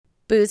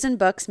Booze and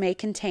books may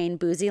contain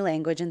boozy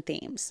language and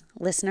themes.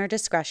 Listener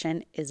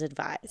discretion is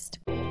advised.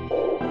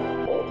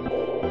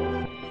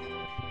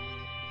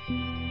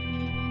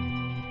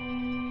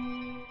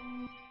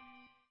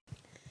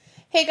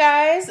 Hey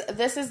guys,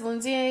 this is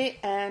Lindsay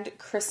and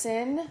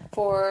Kristen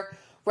for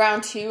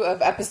round 2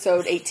 of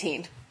episode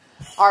 18.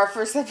 Our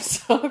first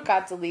episode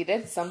got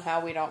deleted.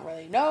 Somehow we don't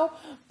really know,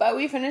 but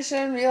we finished it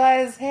and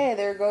realized, hey,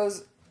 there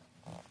goes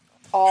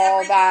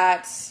all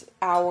that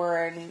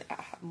hour and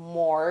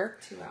more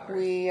 2 hours.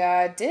 we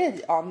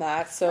did on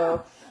that.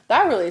 So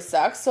that really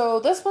sucks. So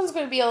this one's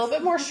going to be a little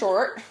bit more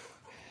short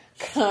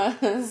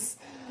because,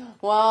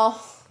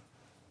 well,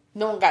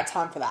 no one got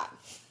time for that.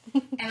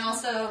 And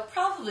also,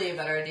 probably a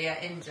better idea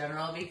in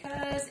general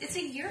because it's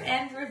a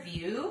year-end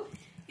review.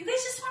 You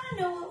guys just want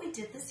to know what we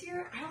did this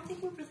year? I don't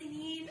think we really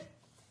need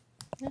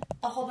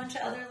a whole bunch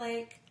of other,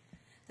 like,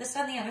 this,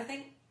 that, and the other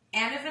thing.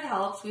 And if it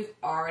helps, we've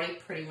already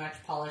pretty much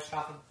polished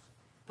off a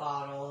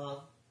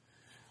bottle,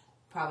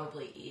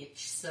 probably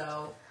each.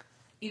 So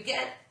you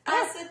get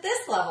us at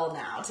this level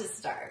now to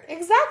start.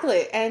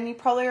 Exactly. And you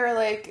probably are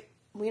like,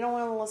 we don't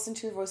want to listen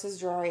to voices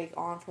drag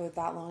on for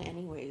that long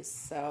anyways.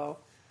 So,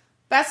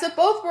 best of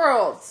both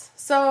worlds.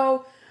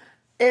 So,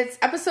 it's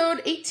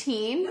episode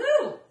 18.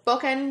 Woo!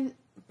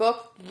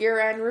 Book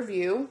year-end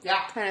review.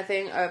 Yeah. Kind of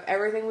thing of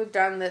everything we've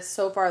done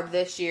so far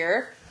this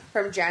year.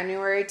 From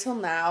January till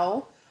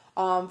now.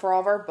 For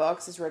all of our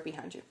books. It's right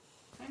behind you.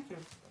 Thank you.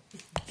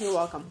 You're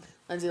welcome.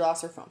 Lindsay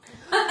lost her phone.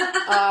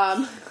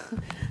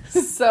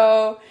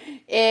 So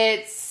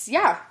it's,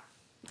 yeah.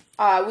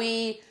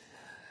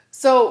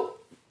 So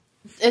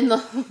in the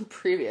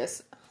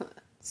previous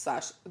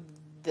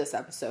 / this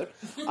episode,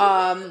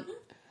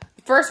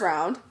 first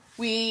round,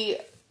 we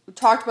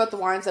talked about the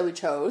wines that we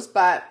chose,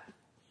 but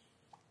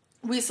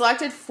we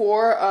selected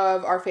 4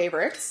 of our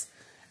favorites,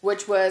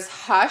 which was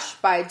Hush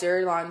by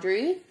Dirty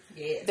Laundry,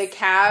 Yes. the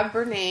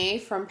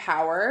Cabernet from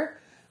Power,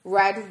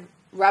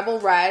 Rebel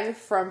Red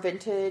from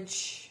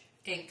Vintage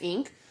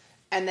Inc.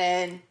 And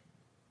then,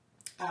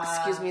 the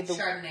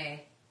Chardonnay.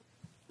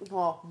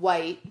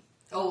 white.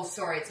 Oh,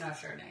 sorry, it's not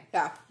Chardonnay.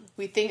 Yeah,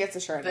 we think it's a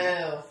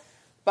Chardonnay. Boo.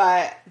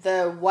 But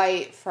the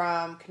white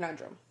from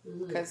Conundrum.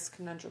 Because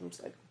Conundrum's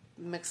like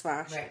mixed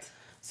mash. Right.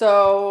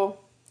 So,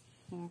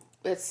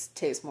 it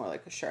tastes more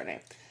like a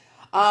Chardonnay.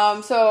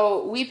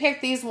 So, we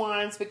picked these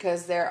wines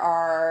because there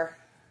are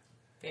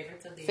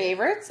Favorites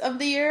of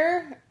the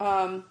year.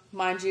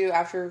 Mind you,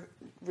 after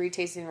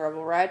retasting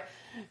Rebel Red,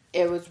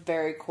 it was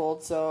very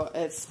cold, so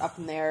it's up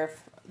in the air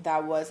if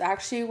that was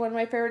actually one of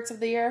my favorites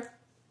of the year.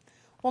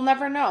 We'll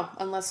never know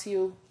unless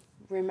you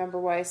remember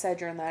what I said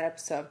during that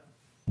episode.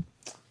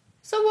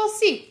 So we'll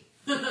see.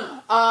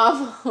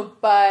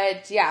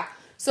 But yeah.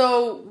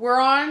 So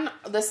we're on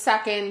the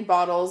second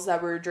bottles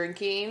that we're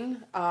drinking.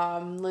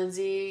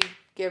 Lindsay,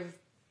 give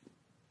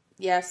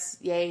yes,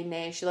 yay,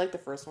 nay. She liked the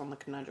first one, the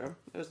Conundrum.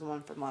 It was the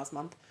one from last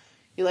month.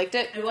 You liked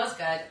it? It was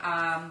good.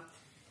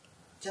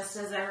 Just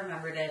as I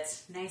remembered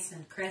it. Nice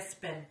and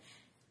crisp and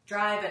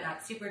dry, but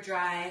not super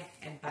dry,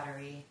 and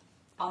buttery.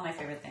 All my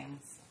favorite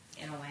things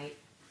in a white.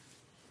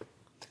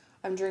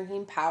 I'm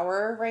drinking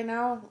Power right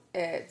now.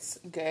 It's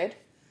good.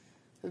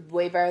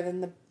 Way better than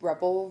the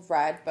Rebel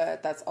Red,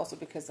 but that's also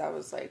because I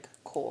was like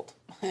cold.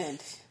 And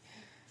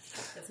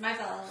It's my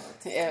fault.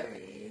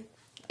 Sorry.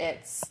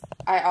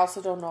 I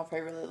also don't know if I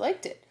really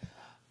liked it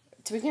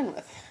to begin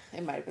with.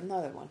 It might have been the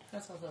other one.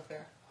 That's also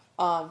fair.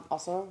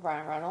 Also,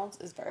 Ryan Reynolds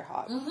is very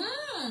hot.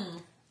 Mm-hmm.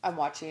 I'm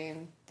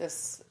watching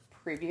this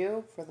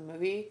preview for the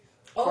movie,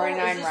 Oh,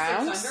 49 is this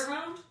Rounds. 6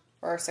 Underground?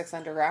 Or 6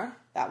 Underground.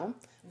 That one.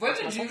 What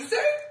did you say?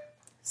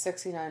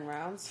 69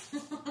 Rounds. I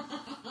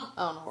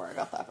don't know where I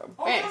got that from.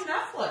 Oh, Anyways, on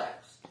Netflix.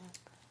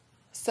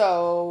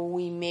 so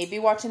we may be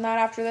watching that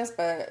after this,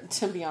 but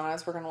to be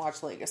honest, we're going to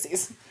watch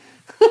Legacies.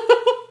 It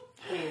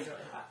is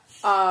really hot.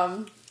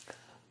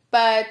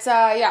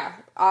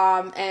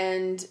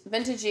 And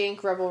Vintage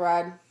Ink, Rebel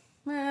Red,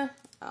 I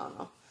don't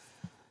know.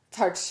 It's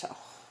hard to tell.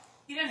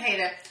 You didn't hate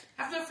it.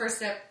 After the first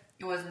sip,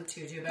 it wasn't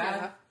too bad.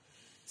 Yeah.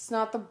 It's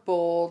not the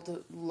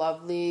bold,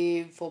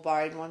 lovely,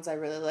 full-bodied ones I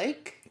really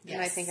like. Yes.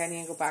 And I think I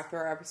need to go back through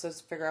our episodes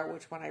to figure out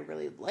which one I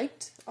really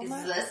liked on Is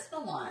that. this the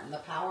one? The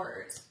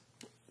Powers?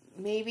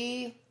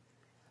 Maybe.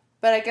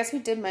 But I guess we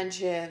did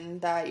mention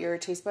that your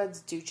taste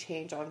buds do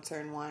change on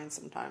certain wines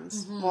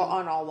sometimes. Mm-hmm. Well,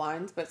 on all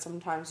wines, but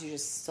sometimes you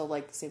just still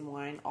like the same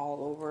wine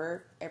all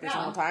over every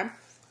single time.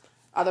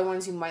 Other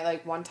ones you might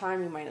like one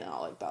time, you might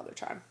not like the other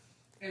time.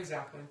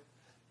 Exactly.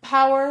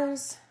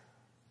 Powers,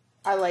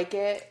 I like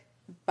it,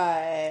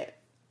 but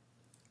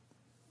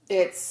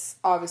it's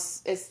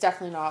obvious. It's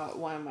definitely not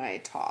one of my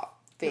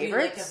top favorites. What do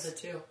you like of the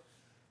two?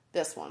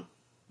 This one.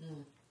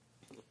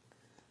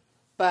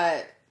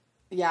 But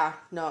yeah,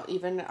 no,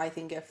 even I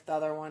think if the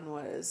other one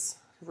was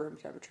room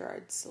temperature,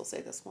 I'd still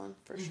say this one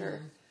for sure.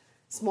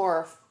 It's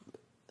more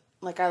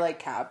like I like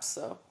cabs,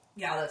 so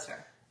Yeah, that's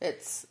fair.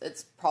 it's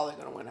probably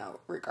going to win out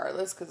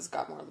regardless because it's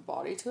got more of the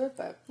body to it.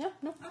 But yeah,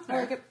 no, Okay. I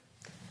like it.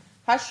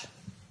 Hush,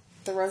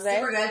 the rosé.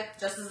 Super good,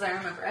 just as I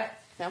remember it.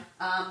 Yeah.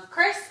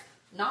 Crisp,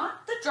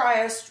 not the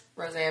driest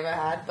rosé I've ever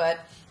had, but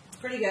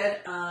pretty good.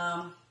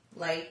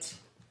 Light.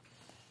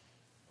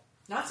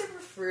 Not super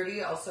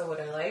fruity, also what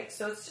I like.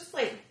 So it's just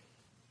like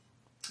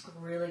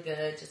really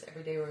good, just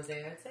everyday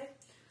rosé, I'd say.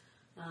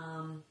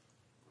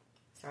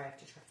 Sorry, I have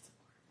to try some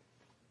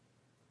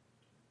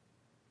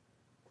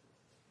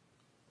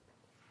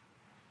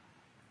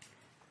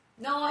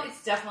more. No,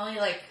 it's definitely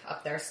like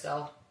up there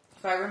still.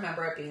 If I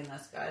remember it being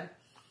this good.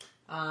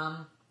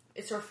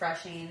 It's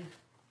refreshing.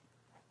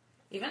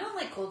 Even on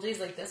like cold days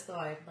like this though,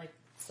 I like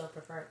still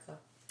prefer it. So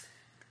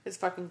It's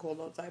fucking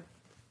cold outside.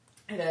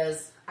 it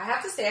is. I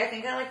have to say, I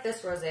think I like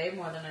this rosé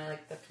more than I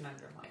like the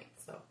Conundrum White.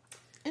 So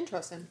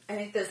Interesting. I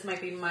think this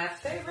might be my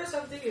favorite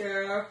of the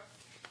year.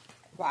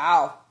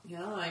 Wow.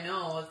 Yeah, I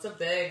know. It's a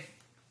big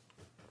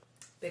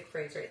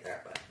phrase right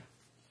there, but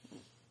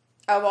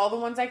Of all the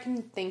ones I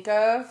can think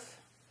of,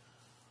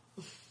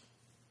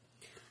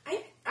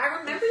 I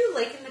remember you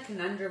liking the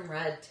Conundrum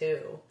Red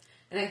too.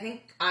 And I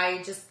think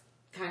I just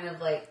kind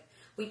of like,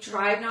 we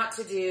tried not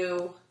to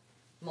do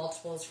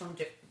multiples from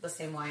the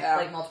same wine,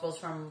 like multiples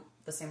from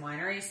the same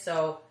winery,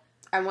 so.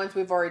 And ones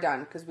we've already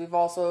done, because we've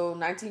also,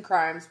 19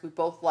 Crimes, we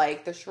both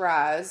like the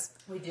Shiraz.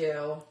 We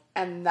do.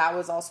 And that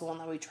was also one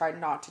that we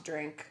tried not to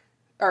drink.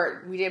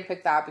 Or, we didn't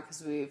pick that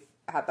because we've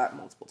had that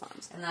multiple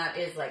times. And that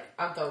is like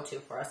a go-to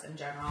for us in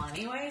general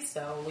anyway,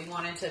 so we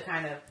wanted to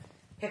kind of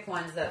pick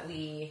ones that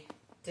we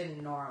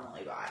didn't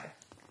normally buy.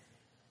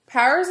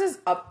 Powers is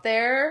up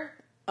there.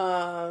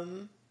 I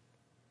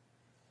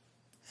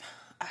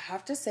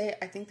have to say,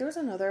 I think there was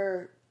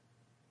another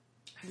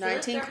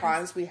 19 like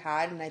Crimes we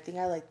had, and I think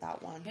I liked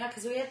that one. Yeah,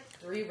 because we had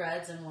 3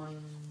 reds and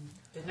 1...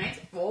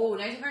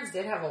 19 Crimes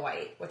did have a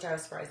white, which I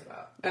was surprised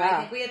about. But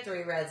I think we had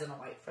 3 reds and a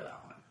white for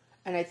that one.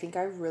 And I think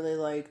I really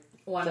liked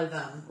one of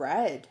them.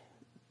 Red.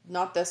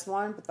 Not this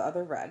one, but the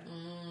other red.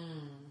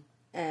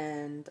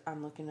 And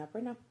I'm looking up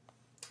right now.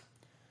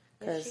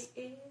 Because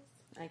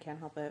I can't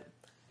help it.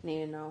 I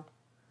need to know.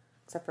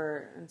 Except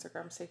for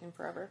Instagram's taking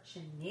forever.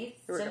 She needs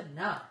to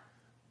know.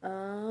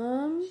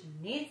 She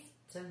needs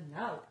to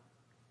know.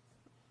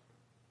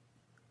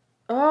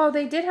 Oh,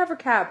 they did have a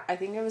cab. I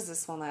think it was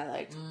this one that I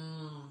liked.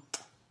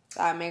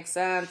 That makes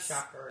sense.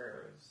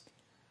 Shockers.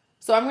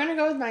 So I'm going to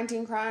go with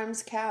 19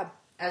 Crimes cab.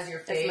 As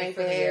your fave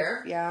for the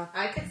year? Yeah.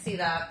 I could see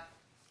that.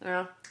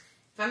 Yeah.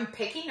 If I'm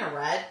picking a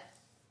red,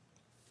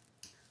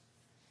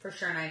 for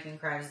sure 19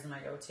 Crimes is my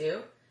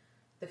go-to.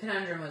 The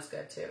Conundrum was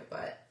good too,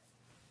 but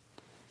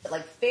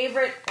like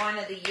favorite one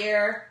of the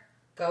year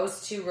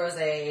goes to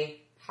Rosé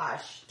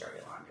Hush Dirty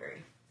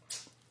Laundry.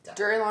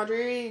 Dirty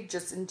Laundry,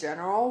 just in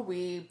general,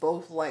 we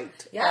both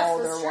liked yes, all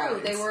that's their true.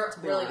 wines. They were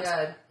really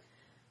good.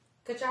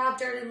 Good job,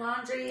 Dirty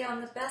Laundry,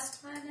 on the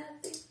best wine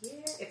of the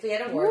year. If we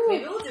had awards,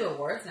 maybe we'll do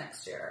awards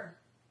next year.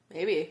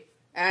 Maybe.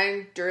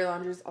 And Dirty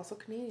Laundry is also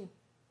Canadian.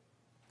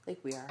 Like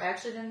we are. I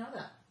actually didn't know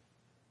that.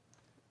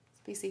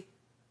 It's BC.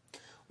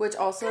 Which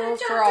also,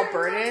 for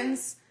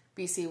Albertans,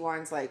 BC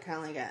wine's like kind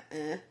of like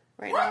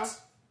right now.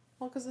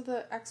 Well, because of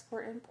the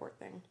export-import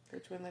thing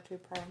between the two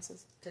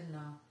provinces. Didn't know.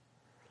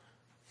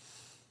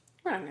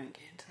 We're not going to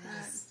get into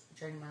that. Just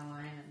drink my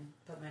wine and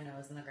put my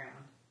nose in the ground.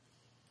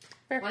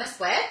 Fair. Want to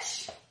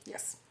switch?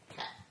 Yes.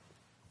 Okay.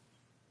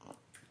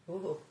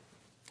 Ooh.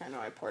 I know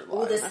I poured a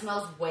lot. Ooh, this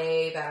smells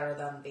way better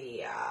than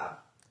the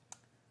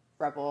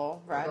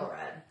Rebel Red. Rebel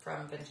Red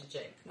from Vintage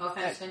Ink. No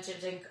offense,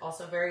 Vintage Ink,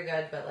 also very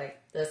good, but like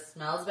this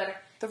smells better.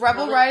 The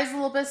Rebel Red is a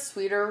little bit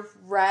sweeter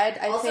red,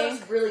 I also, think.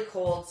 it's really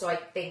cold, so I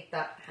think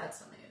that had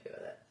something to do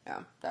with it. Yeah,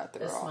 that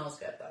This smells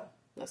good though.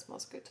 That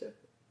smells good too.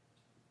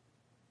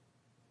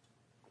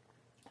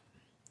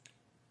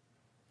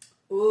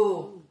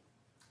 Ooh.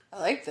 I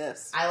like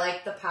this. I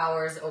like the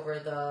Powers over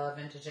the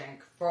Vintage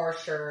Ink for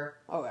sure.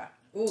 Oh yeah.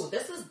 Ooh,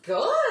 this is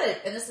good.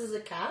 And this is a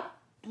cab?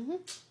 Mm-hmm.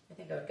 I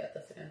think I would get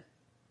this again.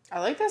 I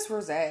like this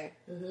rosé.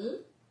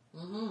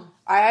 Mm-hmm.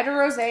 I had a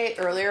rosé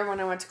earlier when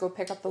I went to go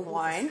pick up the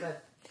wine. Good.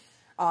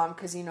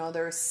 Because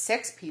there were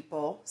 6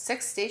 people,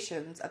 6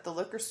 stations at the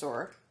liquor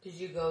store. Did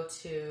you go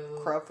to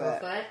Crowfoot?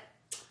 Crowfoot?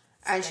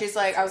 And she's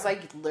like, I was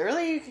like,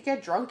 literally, you could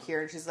get drunk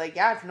here. And she's like,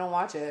 yeah, if you don't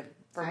watch it.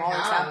 From all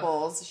the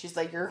samples. She's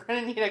like, you're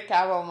going to need a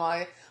cab.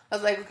 I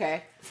was like,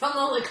 okay. From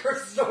the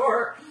liquor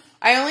store.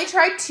 I only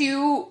tried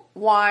 2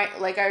 wine.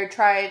 Like, I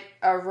tried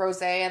a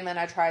rosé and then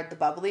I tried the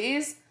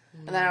bubblies.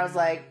 And then I was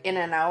like, in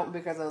and out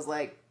because I was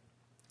like,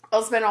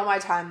 I'll spend all my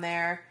time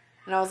there.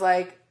 And I was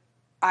like,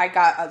 I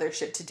got other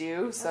shit to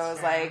do. So I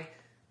was like,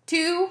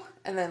 2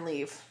 and then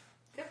leave.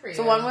 Good for you.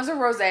 So one was a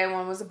rosé and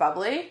one was a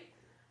bubbly.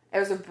 It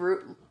was a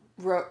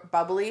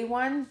bubbly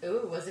one.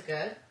 Ooh, was it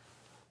good?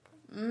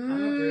 I'm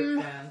a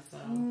Brut fan, so.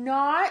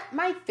 Not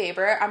my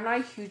favorite. I'm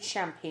not a huge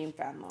champagne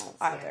fan though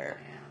either.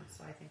 I am,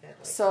 so I think I'd like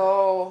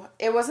So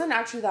it wasn't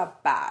actually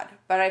that bad,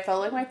 but I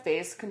felt like my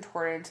face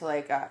contorted into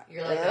like a.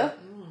 You're like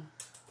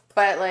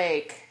But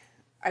like,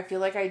 I feel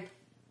like I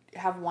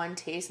have one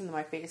taste and then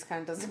my face kind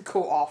of doesn't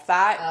go off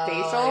that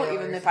facial,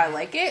 even if I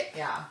like it.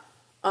 Yeah.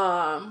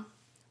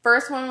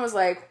 First one was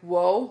like,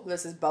 whoa,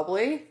 this is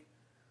bubbly,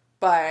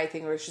 but I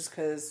think it was just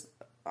because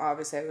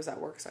obviously I was at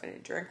work, so I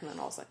didn't drink. And then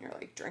all of a sudden you're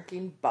like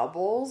drinking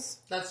bubbles.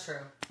 That's true.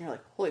 And you're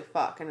like, holy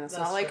fuck. And it's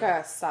That's not like true.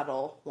 a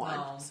subtle one.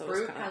 No, So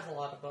Brute it's has a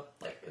lot of,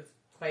 like, it's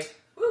quite,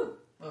 woo,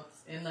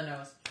 oops, in the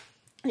nose.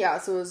 yeah,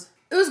 so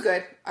it was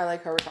good. I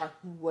like how we're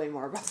talking way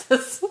more about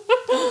this.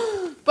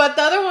 But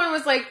the other one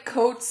was like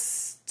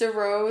Cotes de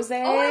Rose Oh,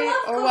 I love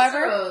or Cotes whatever.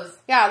 de Rose.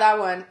 Yeah, that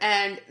one.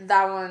 And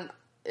that one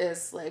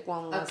is like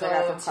one of the ones I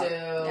got from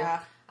go-to.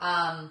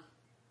 Yeah.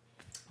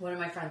 One of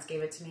my friends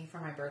gave it to me for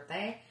my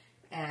birthday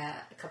a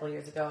couple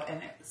years ago,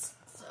 and it was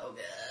so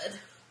good.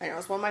 I know,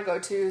 it's one of my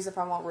go-tos if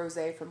I want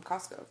rosé from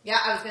Costco. Yeah,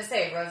 I was gonna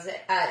say rose.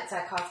 It's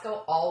at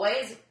Costco.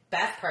 Always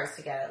best price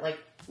to get it. Like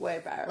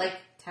Way better. like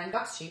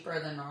 $10 cheaper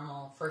than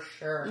normal for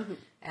sure. Mm-hmm.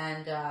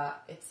 And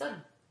it's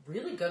a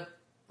really good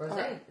rosé.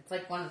 Alright. It's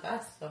like one of the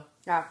best. So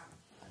Yeah.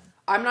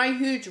 I'm not a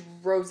huge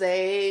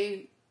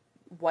rosé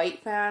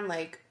white fan.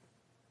 Like,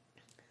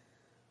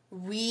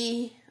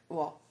 we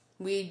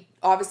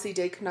obviously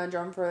did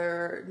Conundrum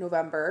for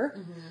November.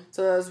 Mm-hmm.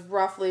 So that was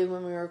roughly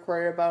when we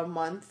recorded about a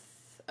month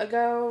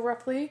ago,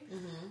 roughly.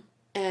 Mm-hmm.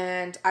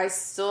 And I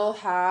still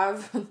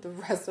have the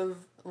rest of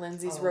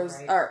Lindsay's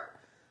right.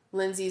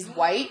 Lindsay's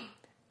white.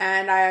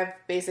 And I have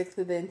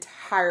basically the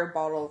entire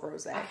bottle of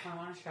rosé. I kind of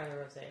want to try the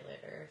rosé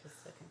later, just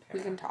to compare. We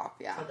can talk,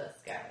 yeah. To this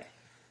guy.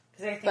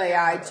 I think But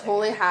yeah, I really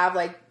totally good. have,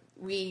 like,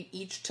 we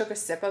each took a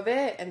sip of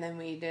it, and then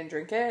we didn't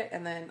drink it,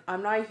 and then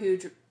I'm not a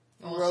huge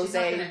Well, she's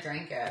not rosé. gonna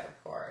drink it,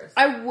 of course.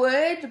 I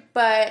would,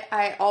 but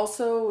I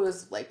also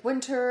was, like,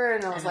 winter,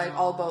 and I was, I like, know.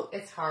 all about...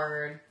 It's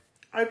hard.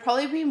 I'd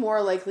probably be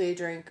more likely to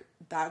drink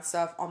that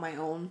stuff on my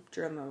own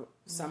during the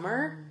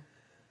summer.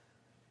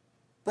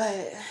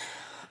 But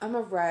I'm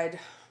a red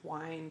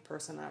wine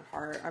person at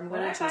heart. I'm What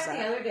going I to choose found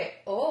the that. other day?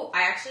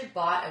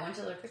 I went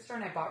to the liquor store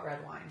and I bought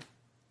red wine.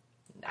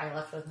 I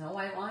left with no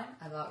white wine.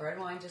 I bought red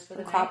wine just for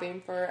the I'm night.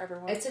 copying for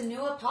everyone. It's a new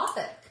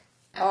Apothic.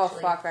 Oh,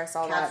 actually. fuck, I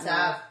saw that. Cab No.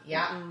 Sav.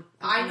 Yeah.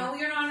 I know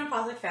you're not an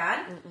Apothic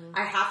fan.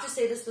 I have to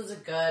say this was a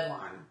good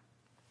one.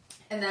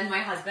 And then my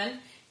husband,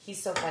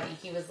 he's so funny.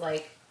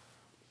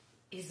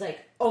 He's like,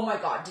 oh my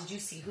God, did you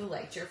see who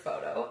liked your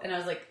photo? And I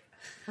was like,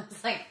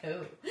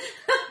 who?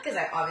 Because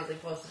I obviously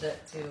posted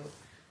it to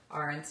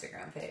our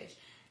Instagram page.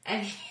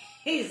 And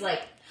he's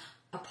like,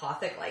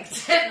 Apothic liked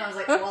it. And I was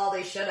like, well,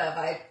 they should have.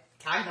 I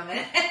tagged them in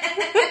it.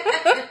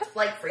 It's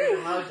like free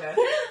promotion.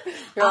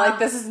 You're like,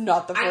 this is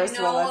not the first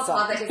I know one that's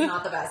on. Apothic is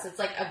not the best. It's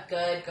like a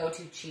good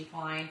go-to cheap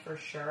wine for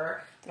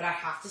sure. But I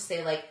have to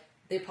say, like,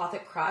 the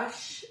Apothic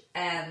Crush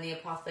and the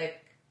Apothic...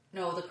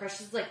 No, the Crush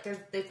is like...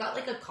 They've got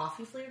like a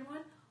coffee-flavored one.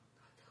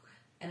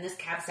 And this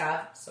Cab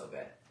Sav, so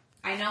good.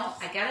 I know.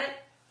 I get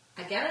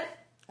it.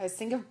 I just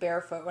think of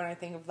Barefoot when I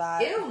think of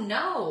that. Ew,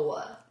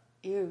 no.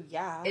 Ew,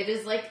 yeah. It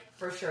is like,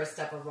 for sure, a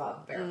step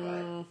above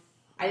Barefoot.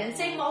 I didn't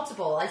say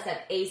multiple. I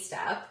said a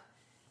step.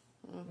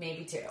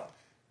 Maybe two.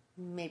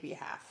 Maybe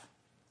half.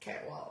 Okay,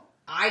 well,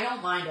 I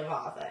don't mind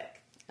Apothic.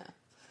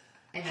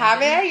 And Have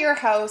it then- at your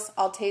house.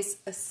 I'll taste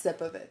a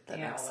sip of it the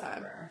Yeah, next time.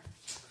 whatever.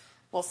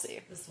 We'll see.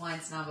 This wine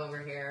snob over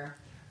here.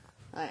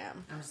 I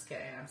am. I'm just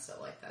kidding. I'm still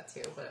like that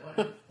too.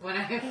 But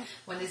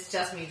when it's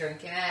just me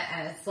drinking it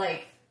and it's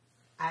like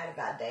I had a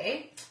bad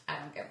day, I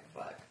don't give a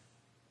fuck.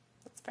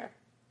 That's fair.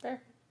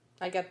 Fair.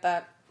 I get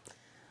that.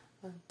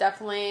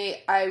 Definitely,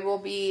 I will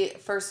be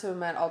first to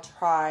admit I'll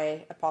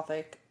try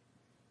Apothic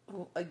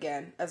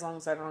again, as long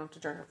as I don't have to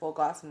drink a full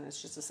glass and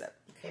it's just a sip.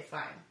 Okay,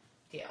 fine,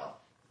 deal.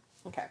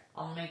 Okay.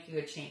 I'll make you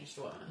a changed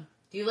woman.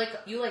 Do you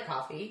like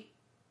coffee?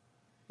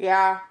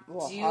 Yeah.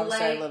 Well, Do you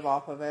obviously I like- live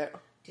off of it.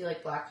 Do you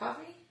like black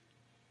coffee?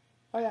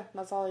 Oh yeah,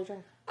 that's all I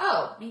drink.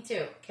 Oh, me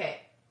too. Okay,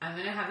 I'm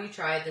gonna have you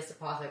try this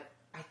Apothic.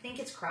 I think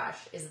it's Crush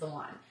is the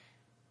one.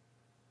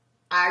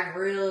 I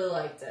really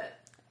liked it.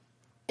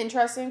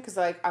 Interesting, because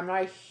like I'm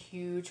not a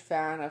huge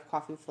fan of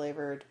coffee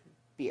flavored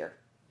beer.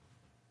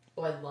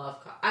 Oh, I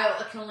love coffee.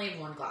 I can only have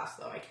one glass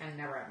though. I can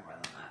never have more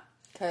than that.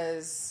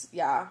 Because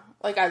yeah,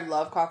 like I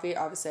love coffee.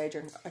 Obviously, I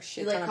drink a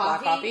shit You ton like of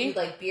black coffee. you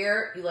like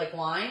beer, you like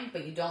wine,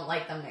 but you don't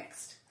like them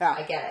mixed. Yeah.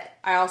 I get it.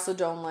 I also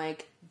don't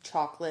like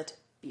chocolate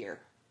beer.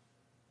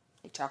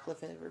 Like chocolate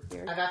flavored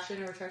beer. I've actually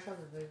never tried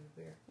chocolate flavored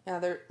beer.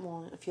 Yeah,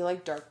 well, if you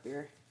like dark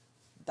beer,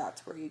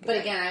 that's where you get But it.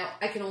 again,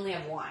 I can only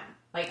have one.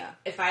 Like, Yeah.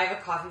 if I have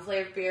a coffee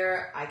flavored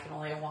beer, I can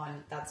only have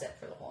one. That's it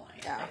for the whole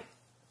night. Yeah. Like,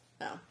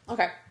 No.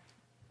 Okay.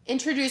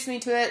 Introduce me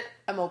to it.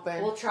 I'm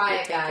open. we'll try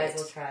it, take guys.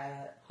 We'll try it.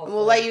 And Hopefully.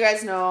 we'll let you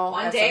guys know.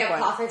 One at day, some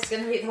point. Apothic's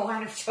going to be the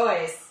wine of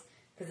choice.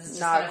 Because it's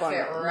just Not going to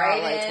going- fit not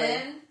right likely.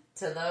 in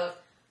to the...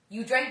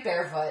 You drank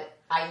Barefoot.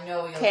 I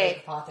know you'll Okay,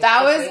 drink Apothic.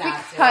 that if was we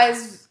have to.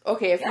 because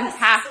okay, if Yes, we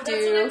have so to,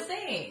 that's what I'm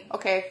saying.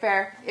 okay,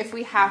 fair. If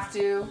we have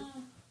to,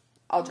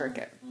 I'll drink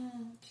it.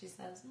 She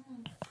says.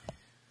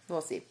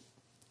 We'll see.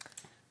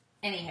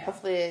 Anyhow.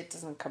 Hopefully, it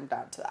doesn't come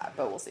down to that,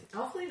 but we'll see.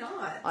 Hopefully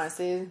not.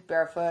 Honestly,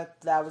 Barefoot,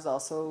 that was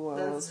also one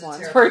of That's those ones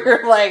terrible. where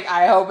you're like,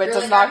 I hope it You're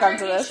does like, not I'm come to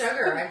drinking this.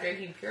 Sugar. I'm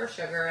drinking pure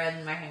sugar,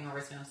 and my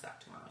hangover's going to suck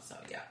tomorrow. So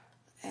yeah,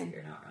 And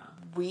you're not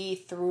wrong. we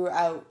threw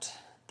out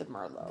the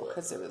Merlot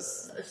because it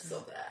was. It's so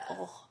bad.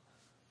 Oh,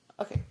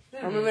 Okay.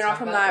 don't We're need to moving talk on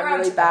from about- that we're on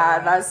really to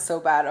bad. another one. That's so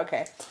bad.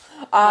 Okay.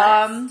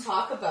 Let's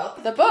talk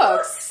about The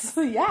books.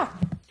 Yeah.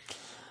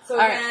 So All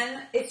right.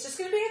 again, it's just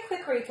going to be a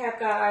quick recap,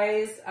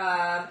 guys.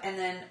 And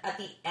then at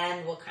the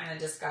end, we'll kind of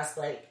discuss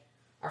like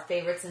our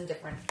favorites in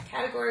different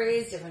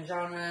categories, different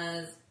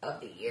genres of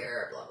the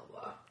year, blah, blah,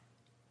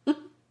 blah.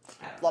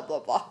 I don't Blah, know. blah,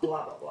 blah.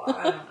 Blah, blah, blah.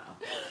 I don't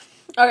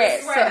know. Okay.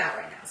 This is where I'm at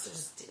right now, so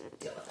just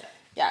deal with it.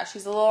 Yeah,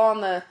 she's a little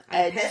on the I'm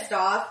edge. pissed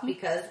off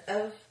because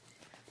of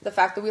The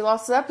fact that we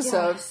lost the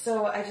episode. yeah,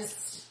 so I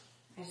just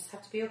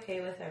have to be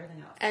okay with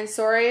everything else. And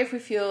sorry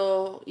if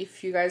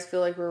you guys feel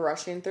like we're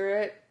rushing through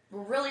it.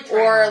 We're really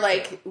trying Or not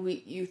like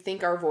to. you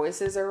think our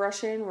voices are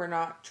rushing. We're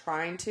not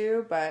trying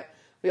to, but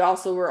we're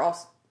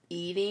also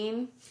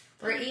eating.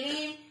 We're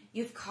eating.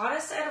 You've caught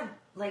us at a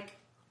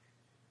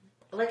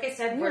like I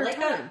said, Weird we're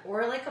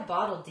time. like a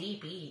bottle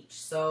deep each.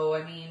 So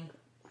I mean,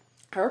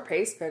 Our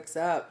pace picks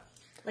up.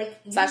 like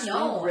you Sash,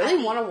 know, we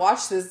really want to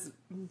watch this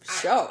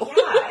show.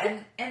 Yeah,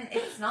 and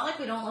it's not like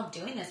we don't love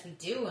doing this. We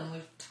do, and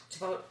we've talked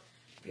about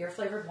beer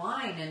flavored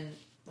wine and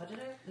what did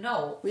I?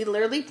 No, We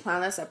literally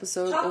planned this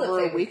episode chocolate over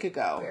a flavored week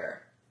ago,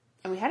 beer.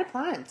 and we had it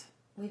planned.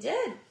 We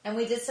did, and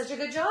we did such a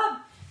good job.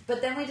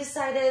 But then we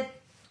decided,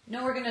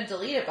 no, we're going to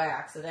delete it by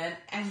accident,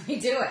 and we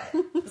do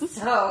it.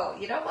 So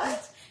you know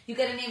what? You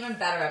get an even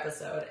better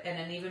episode and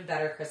an even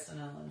better Kristen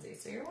and Lindsay.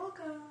 So you're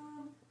welcome.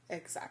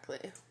 Exactly.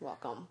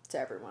 Welcome to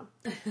everyone.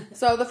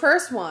 So the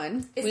first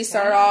one, It's we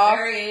start kind of off.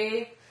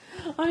 very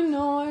I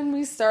know, and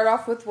we start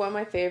off with one of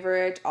my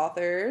favorite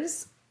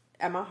authors,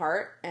 Emma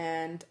Hart,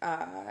 and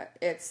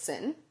it's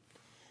Sin,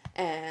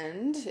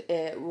 and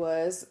it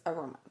was a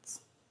romance,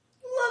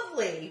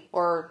 lovely.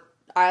 or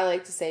I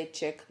like to say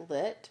chick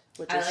lit,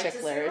 which I is like chick to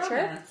say literature.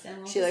 romance, and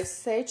we'll She just- likes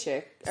to say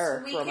chick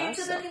or We romance.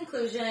 came to the so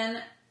conclusion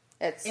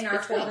it's in our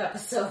between. 12th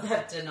episode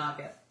that did not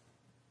get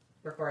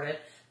recorded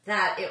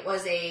that it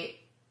was a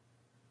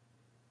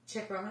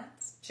chick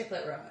romance,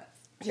 chicklet romance,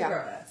 chick Yeah.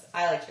 romance.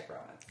 I like chick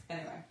romance.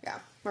 Anyway, Yeah,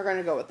 we're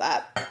gonna go with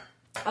that.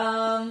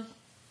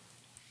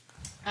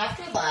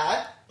 after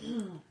that,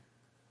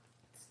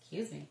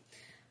 excuse me,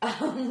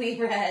 we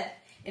read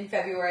in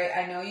February.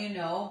 I Know You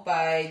Know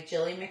by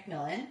Gilly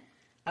McMillan.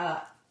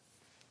 I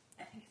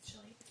think it's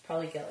Gilly. It's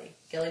probably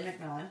Gilly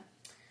McMillan.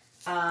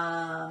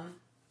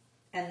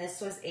 And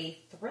this was a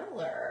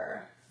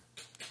thriller.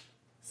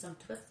 Some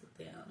twists at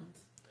the end.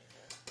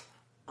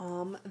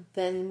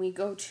 Then we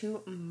go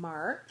to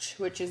March,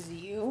 which is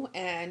you,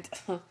 and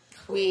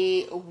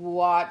we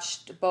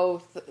watched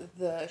both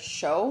the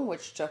show,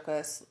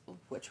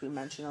 which we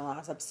mentioned in the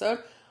last episode,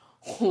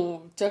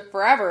 took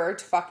forever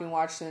to fucking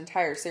watch the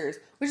entire series,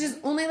 which is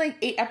only like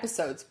 8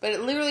 episodes, but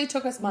it literally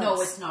took us months.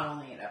 No, it's not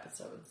only 8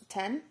 episodes.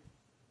 10?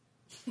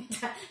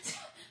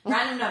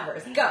 Random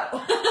numbers.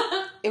 Go.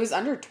 It was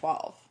under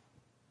 12.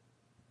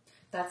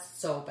 That's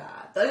so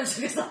bad. That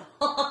took us a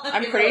long.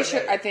 I'm pretty sure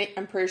it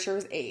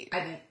was 8. I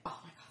think. Oh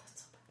my god,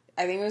 that's so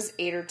bad. I think it was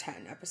 8 or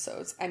 10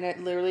 episodes, and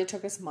it literally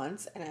took us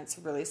months, and it's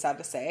really sad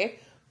to say,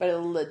 but it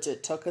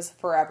legit took us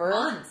forever.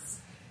 Months.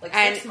 Like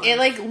And 6 months. it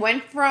like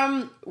went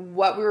from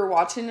what we were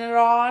watching it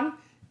on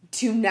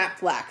to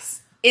Netflix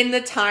in the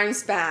time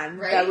span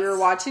Right? that we were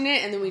watching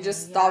it, and then we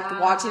just stopped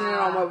Yeah. watching it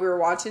on what we were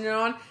watching it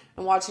on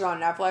and watched it on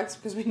Netflix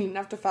because we didn't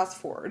have to fast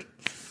forward.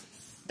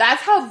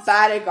 That's how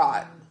bad it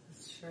got.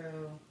 That's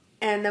true.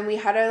 And then we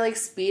had to like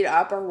speed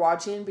up our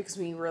watching because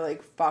we were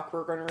like, fuck,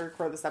 we're going to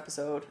record this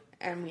episode,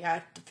 and we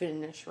had to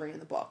finish reading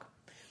the book.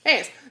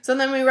 Anyways, so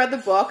then we read the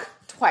book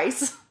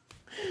twice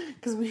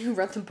because we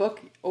read the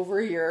book over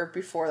a year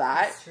before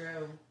that. That's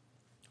true.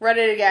 Read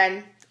it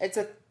again. It's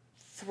a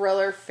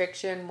thriller,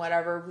 fiction,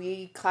 whatever.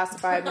 We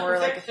classify it more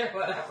like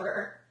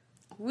whatever.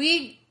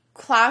 we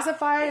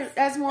classify it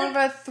as more of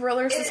a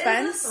thriller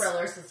suspense. It is a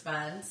thriller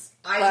suspense.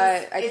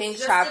 I it's think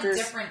just chapters-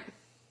 a different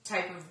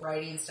type of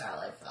writing style.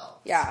 I felt.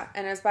 Yeah,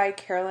 and it's by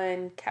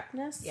Carolyn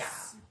Kepnes. Yeah.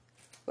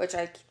 Which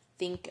I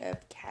think of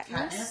Katniss.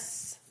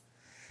 Katniss?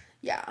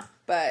 Yeah,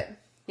 but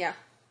yeah,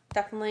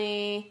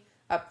 definitely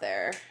up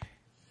there.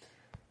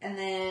 And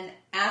then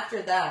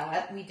after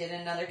that, we did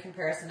another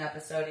comparison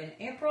episode in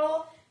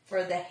April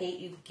for The Hate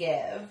You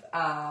Give.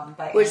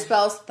 Which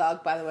spells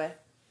thug, by the way.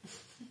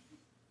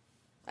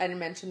 I didn't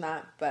mention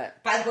that,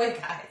 but By the way,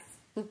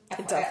 guys.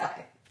 it does.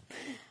 FYI.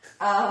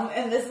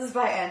 And this is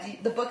by Angie.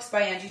 The book's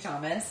by Angie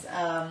Thomas.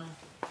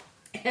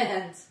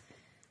 And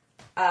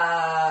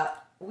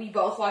we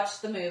both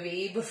watched the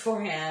movie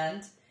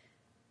beforehand,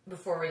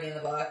 before reading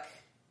the book.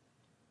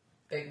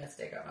 Big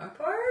mistake on our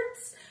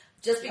parts.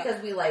 Just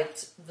because we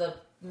liked the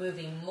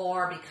movie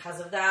more because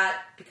of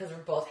that, because we're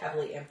both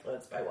heavily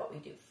influenced by what we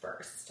do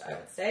first, I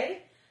would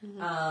say.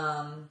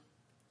 Mm-hmm.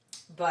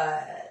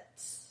 But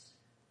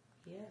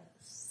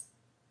yes.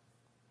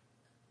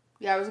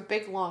 Yeah, it was a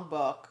big, long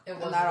book. It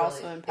was and that really-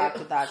 also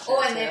impacted that shit.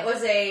 Oh, and too. it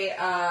was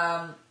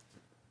a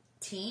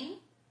teen?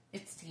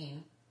 It's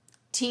teen.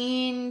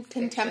 Teen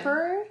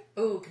contemporary?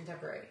 Ooh,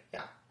 contemporary.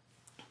 Yeah.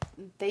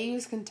 They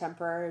use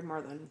contemporary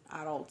more than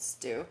adults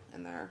do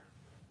in their...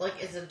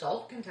 Like, is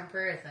adult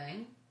contemporary a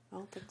thing? I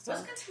don't think so.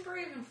 What's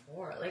contemporary even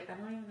for? Like, I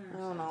don't even I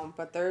don't understand. know,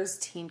 but there's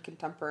teen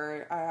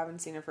contemporary. I haven't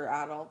seen it for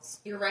adults.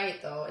 You're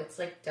right, though. It's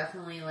like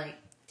definitely like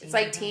It's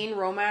like teen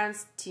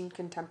romance, teen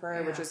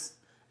contemporary, Yeah. which is,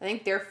 I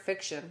think they're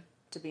fiction,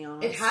 to be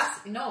honest. It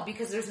has no,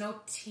 because there's no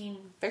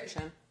teen.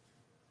 Fiction.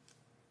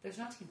 There's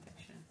no teen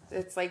fiction.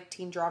 It's like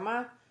teen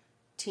drama,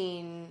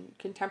 teen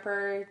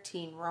contemporary,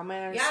 teen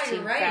romance, Yeah, teen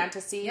you're right.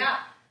 fantasy, Yeah,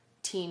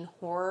 teen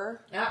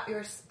horror. yeah,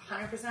 you're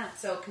 100%.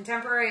 So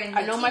contemporary and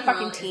I the know teen my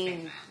fucking world is teen.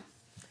 Big Man.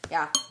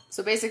 Yeah.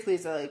 So basically,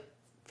 it's a like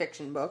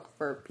fiction book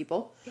for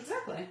people,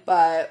 Exactly.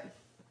 but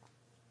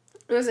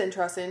it was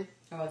interesting.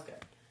 Oh, that's good.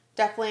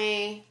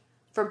 Definitely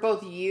for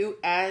both you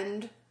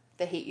and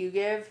the Hate You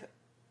Give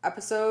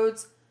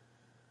episodes,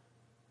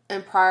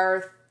 and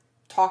prior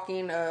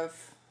talking of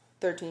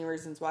 13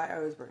 Reasons Why, I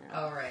was bringing it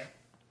up. All right.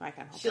 I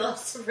can't help She it.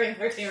 loves to bring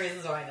 13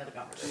 Reasons Why into the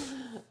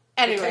conversation.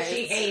 Anyways, Because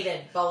she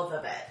hated both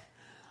of it.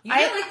 You I-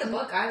 didn't like the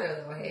book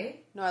either, though,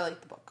 hey? no, I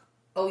liked the book.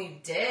 Oh, you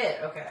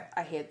did? Okay.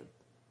 I hated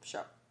the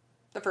show,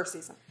 the first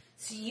season.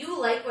 So you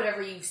like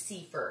whatever you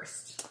see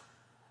first.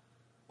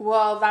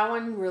 Well, that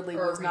one really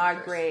Or was not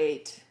readers.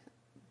 great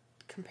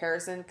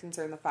comparison,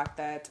 considering the fact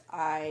that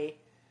I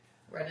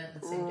Read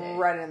it the same day.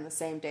 read it in the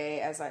same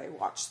day as I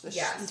watched the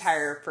Yes.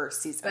 entire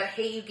first season. But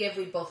Hate You Give,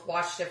 we both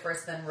watched it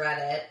first, then read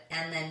it,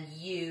 and then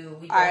we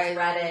both I-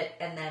 read it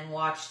and then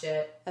watched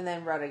it. And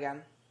then read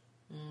again.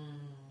 Mm.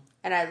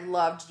 And I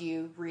loved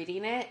you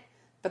reading it,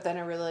 but then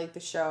I really liked the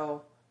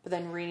show. But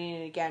then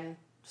reading it again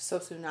so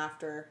soon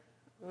after,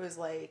 it was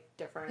like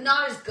different.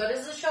 Not as good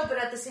as the show, but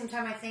at the same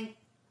time, I think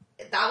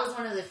that was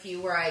one of the few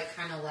where I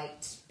kind of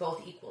liked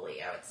both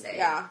equally, I would say.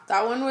 Yeah,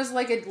 that one was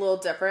like a little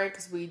different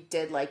because we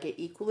did like it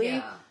equally.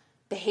 Yeah.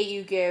 The Hate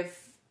You Give,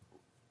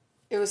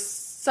 it was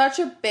such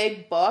a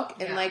big book,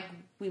 and Yeah. like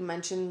we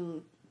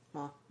mentioned,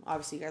 well,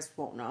 obviously you guys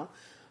won't know,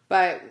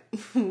 but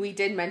we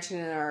did mention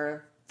in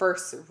our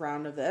first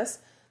round of this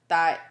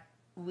that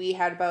we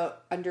had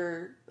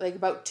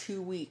about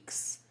 2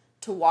 weeks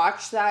to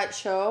watch that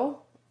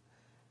show,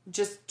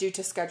 just due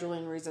to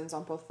scheduling reasons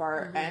on both of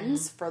our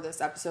ends for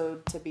this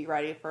episode to be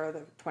ready for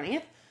the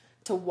 20th,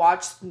 to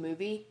watch the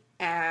movie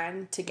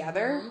and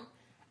together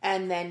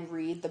and then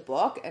read the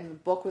book. And the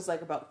book was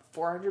like about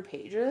 400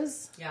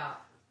 pages. Yeah.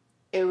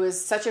 It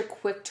was such a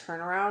quick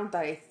turnaround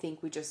that I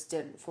think we just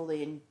didn't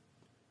fully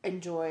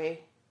enjoy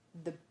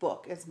the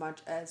book as much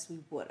as we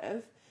would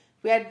have.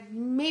 We had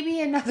maybe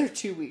another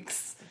 2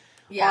 weeks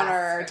on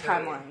our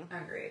timeline.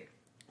 Agreed.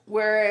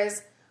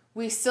 Whereas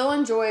we still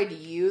enjoyed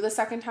you the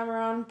second time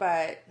around,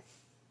 but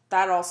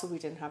that also we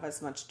didn't have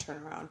as much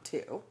turnaround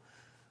too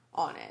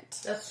on it.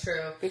 That's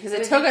true. Because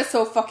it took us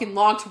so fucking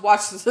long to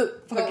watch the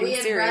But fucking we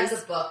had series.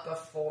 read the book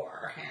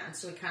beforehand,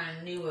 so we kind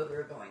of knew what we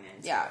were going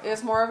into. Yeah, it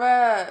was more of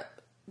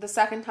the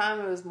second time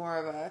it was more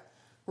of a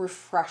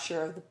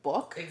refresher of the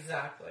book.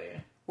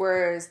 Exactly.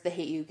 Whereas the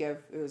Hate You Give,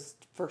 it was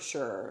for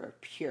sure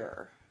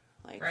pure,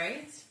 like,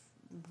 Right?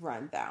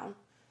 rundown.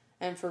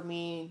 And for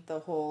me, the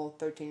whole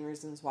 13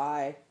 Reasons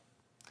Why,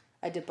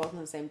 I did both on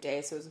the same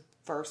day, so it was the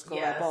first go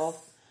at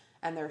both.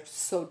 And they're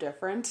so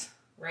different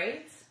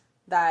Right?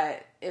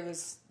 that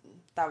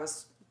that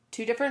was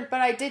too different.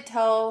 But I did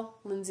tell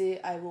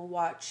Lindsay I will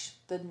watch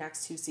the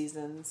next 2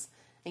 seasons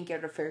and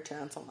give it a fair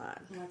chance on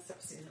that.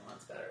 Except season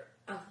one's better.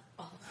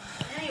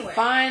 Anyway.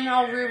 Fine,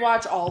 I'll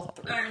rewatch all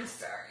 3. I'm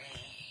sorry.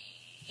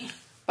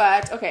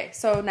 But, okay,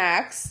 so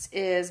next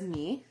is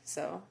me.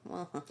 So,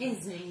 well,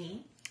 It's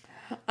me.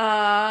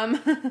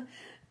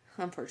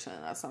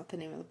 unfortunately, that's not the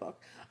name of the book.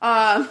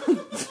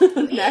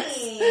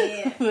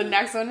 The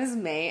next one is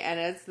May, and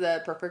it's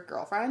The Perfect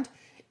Girlfriend.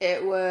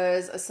 It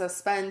was a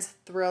suspense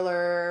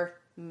thriller,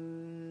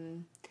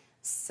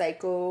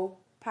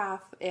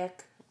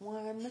 psychopathic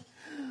one,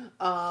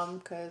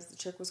 because the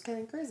chick was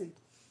kind of crazy.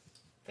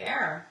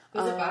 Fair.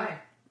 Who's it by?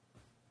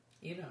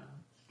 You don't know.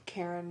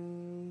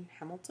 Karen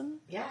Hamilton,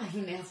 Yeah,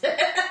 you nailed it.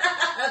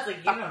 I was like,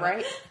 you don't know.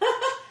 right?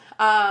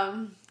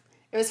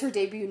 It was her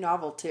debut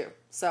novel too,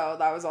 so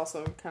that was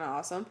also kind of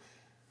awesome.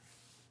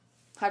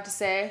 Have to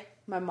say,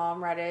 my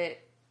mom read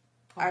it.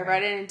 I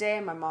read it in a day,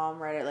 and my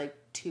mom read it like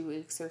 2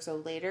 weeks or so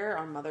later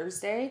on Mother's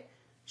Day.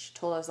 She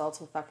told us all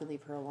to fucking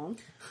leave her alone.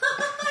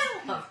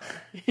 I love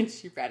her. And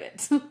she read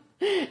it.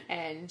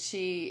 And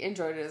she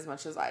enjoyed it as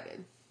much as I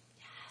did.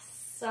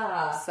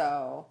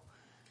 So,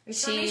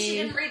 She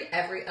didn't read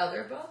every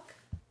other book?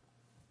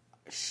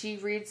 she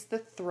reads the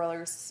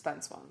thriller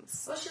suspense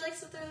ones. Well, she likes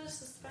the thriller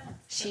suspense.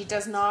 She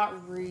does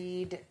not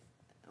read,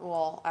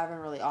 well, I haven't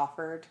really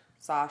offered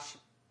Sash.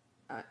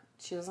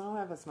 She doesn't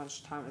have as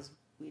much time as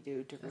we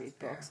do to read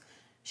fair. books.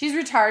 She's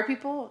retired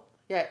people,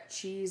 yet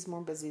she's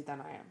more busy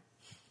than I am.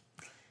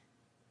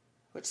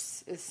 Which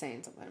is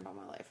saying something about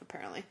my life,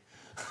 apparently.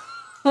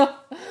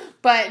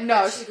 But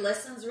no, She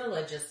listens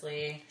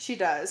religiously. she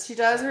does. She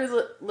does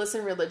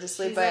listen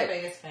religiously, She's but our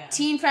biggest fan.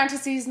 teen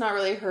fantasy is not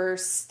really her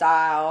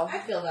style. I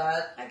feel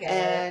that. I get it.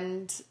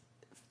 And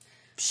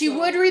she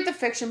would read the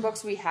fiction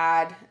books we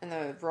had and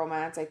the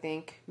romance, I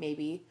think,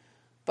 maybe.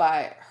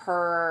 But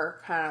her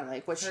kind of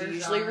like what Her she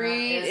usually genre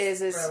read is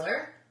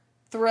thriller.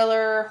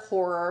 thriller,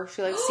 horror.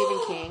 She likes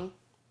Stephen King.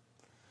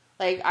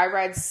 Like, I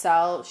read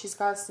she's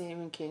got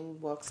Stephen King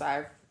books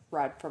I've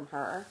read from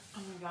her. Oh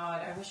my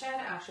god, I wish I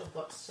had actual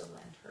books to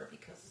lend her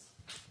because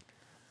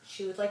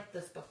she would like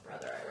this book,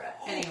 Brother, I read.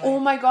 Anyway. Oh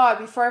my god,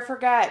 before I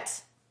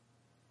forget,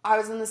 I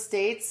was in the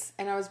States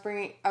and I was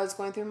going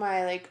through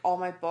my, like, all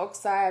my books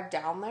that I have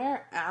down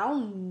there. I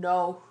don't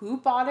know who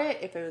bought it,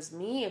 if it was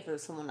me, if it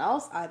was someone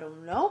else, I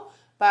don't know.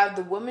 But I have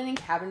The Woman in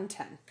Cabin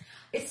 10.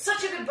 It's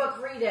such a good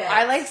book, read it.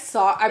 I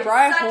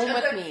brought it home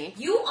with me.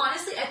 You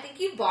honestly, I think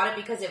you bought it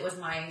because it was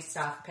my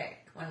staff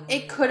pick.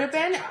 It could have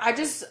been.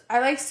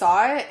 I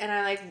saw it and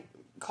I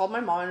called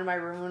my mom into my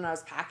room when I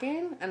was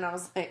packing and I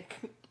was like,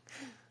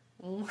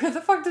 where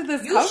the fuck did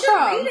this come from? You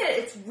should read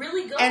it. It's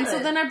really good. And so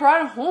then I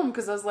brought it home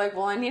because I was like,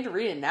 well, I need to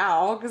read it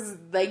now because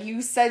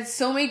you said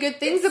so many good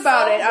things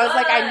about it. I was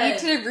like, I need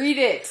to read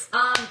it.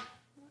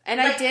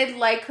 And I did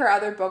like her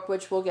other book,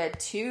 which we'll get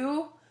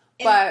to,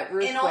 but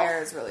Ruth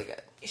Ware is really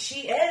good.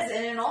 She is,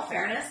 and in all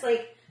fairness,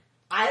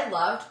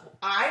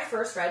 I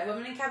first read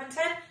Women in Cabin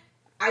 10.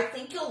 I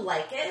think you'll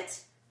like it,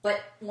 but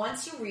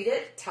once you read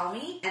it, tell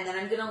me, and then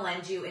I'm going to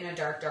lend you In a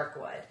Dark, Dark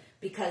Wood.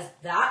 Because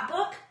that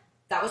book,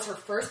 that was her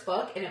first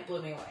book, and it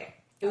blew me away.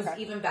 It was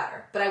even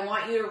better. But I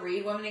want you to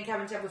read Women in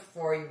Cabin 10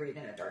 before you read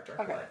In a Dark,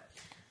 Dark Wood.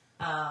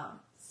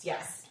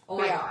 Yes. Oh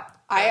my god.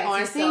 I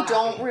honestly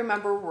don't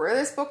remember where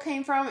this book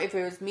came from, if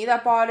it was me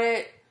that bought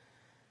it.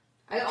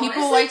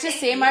 People like to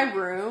stay in my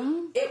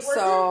room. It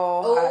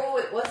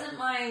wasn't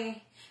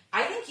my...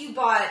 I think you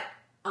bought...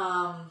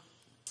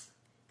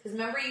 Because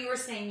remember you were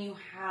saying you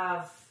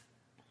have,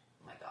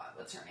 oh my god,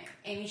 what's her name?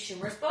 Amy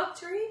Schumer's book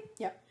to read?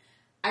 Yep.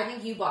 I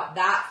think you bought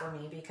that for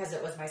me because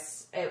it was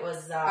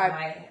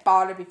I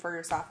bought it before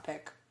your soft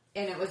pick.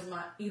 And it was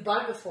you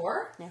bought it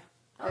before? Yeah.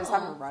 I just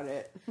haven't read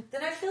it.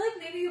 Then I feel like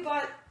maybe you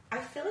bought, I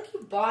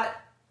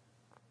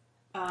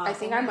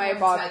think I might have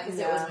bought because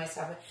it was my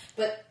soft pick.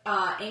 But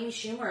Amy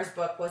Schumer's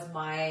book was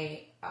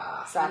my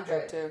soft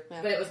 100. pick too.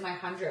 Yeah. But it was my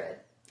 100.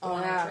 The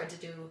one I tried to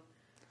do.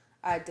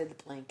 I did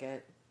the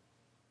blanket.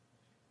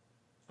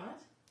 What?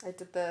 I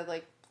did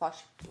the plush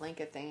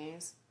blanket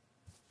thingies.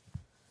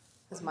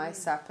 It was my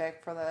set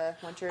pick for the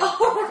winter.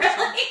 Oh,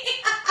 really?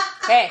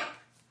 Hey,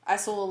 I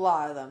sold a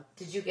lot of them.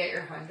 Did you get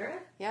your 100?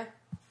 Yeah.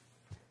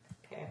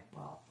 Okay,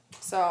 well.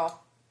 So,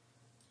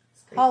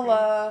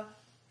 holla.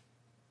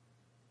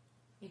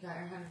 You got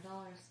your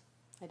 $100.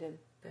 I did.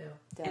 Boo.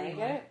 Did I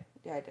get it?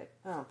 Yeah, I did.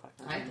 Oh, fuck.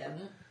 I didn't.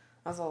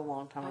 That was a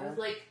long time ago. I was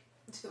like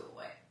 2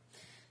 away.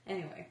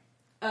 Anyway.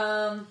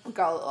 Got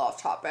a little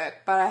off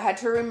topic, but I had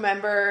to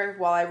remember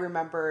while I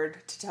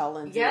remembered to tell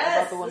Lindsay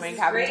about The Woman in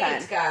Cabin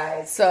 10.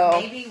 Guys. So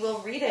maybe we'll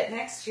read it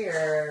next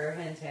year.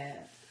 Hint, hint.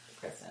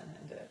 Kristen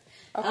hinted.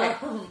 Okay,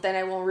 then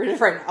I won't read it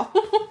right now.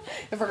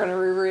 If we're gonna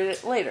reread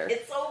it later.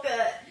 It's so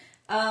good.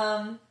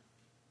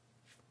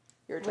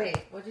 Your turn.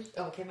 Wait,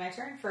 okay, my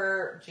turn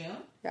for June?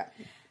 Yeah.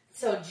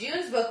 So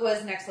June's book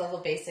was Next Level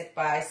Basic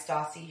by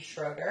Stassi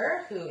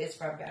Schroeder, who is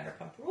from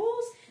Vanderpump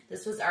Rules.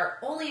 This was our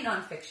only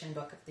nonfiction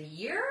book of the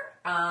year,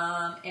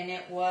 and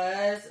it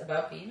was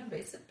about being a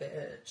basic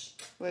bitch.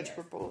 Which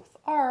we both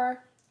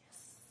are.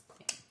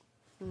 Yes.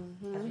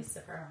 Mm-hmm. At least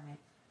if I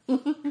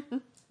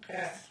only.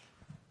 Okay.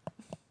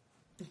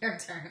 Your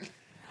turn.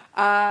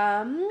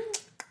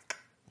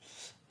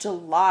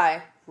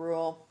 July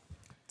rule.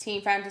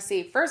 Teen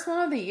fantasy. First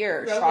one of the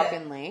year,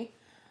 shockingly.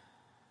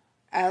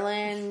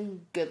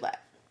 Ellen Goodlett.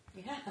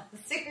 Yeah,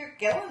 so you're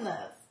killing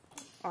this.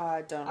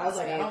 Don't ask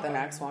me the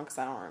next one because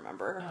I don't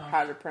remember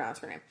how to pronounce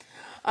her name.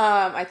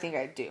 I think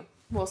I do.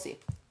 We'll see.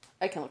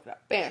 I can look it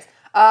up. But anyways,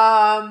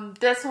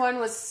 this one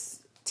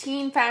was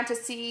teen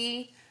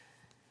fantasy.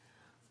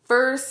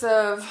 First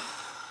of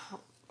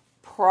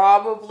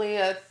probably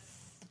a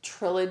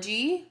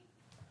trilogy.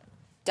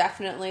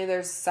 Definitely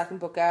there's a second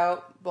book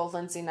out. Both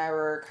Lindsay and I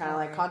were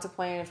kind of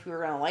contemplating if we were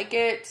going to like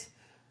it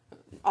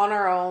on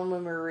our own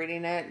when we were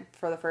reading it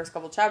for the first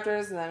couple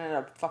chapters, and then ended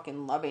up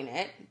fucking loving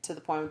it to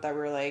the point that we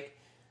were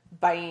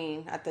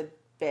biting at the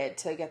bit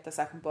to get the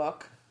second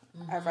book.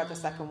 Mm-hmm. I've read the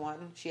second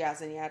one. She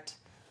hasn't yet.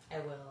 I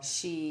will.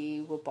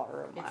 She will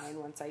borrow mine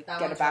once I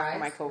get it back Rise?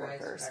 from my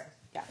coworkers. Rise.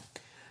 Yeah.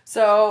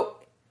 So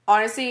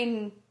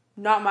honestly,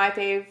 not my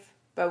fave,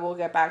 but we'll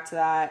get back to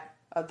that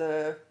of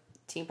the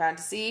teen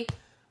fantasy.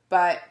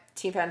 But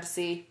teen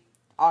fantasy,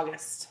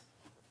 August.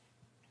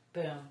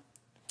 Boom.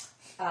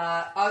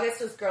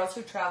 August was Girls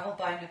Who Travel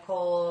by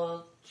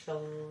Nicole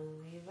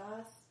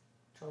Chalavas.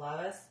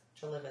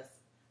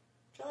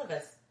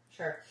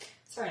 Sure.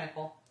 Sorry,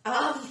 Nicole.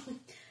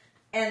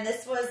 And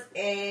this was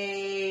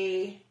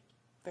a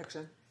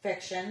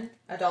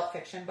adult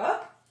fiction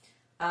book.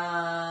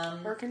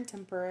 Or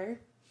contemporary.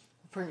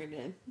 Bring it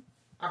in.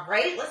 All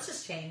right, let's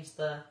just change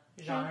the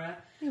genre.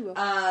 Yeah, we will.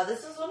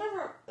 This is one of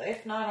our,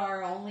 if not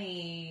our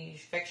only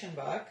fiction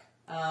book.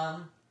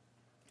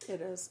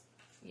 It is.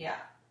 Yeah.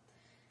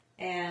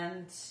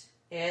 And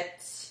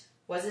it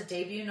was a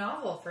debut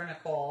novel for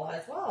Nicole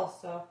as well,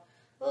 so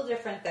a little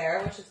different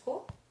there, which is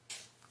cool.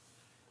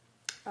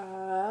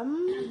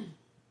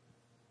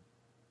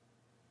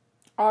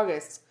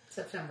 August.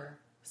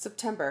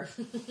 September.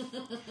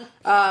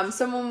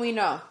 Someone we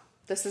know.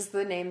 This is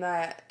the name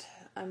that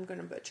I'm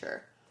going to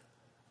butcher.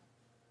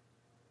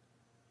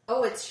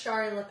 Oh, it's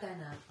Shari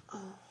LaPena.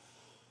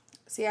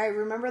 See, I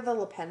remember the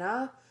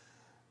LaPena.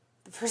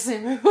 The first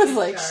name was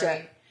like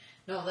Shari. shit.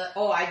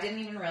 No, I didn't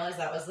even realize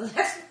that was the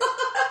next book.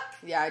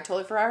 Yeah, I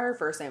totally forgot her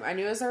first name. I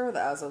knew it was her with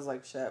S. I was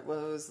like, shit,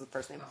 what was the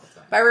first name? Oh, it's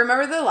fine. But I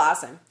remember the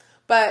last name.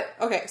 But,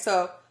 okay,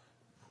 so,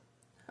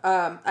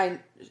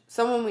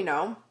 Someone We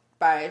Know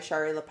by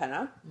Shari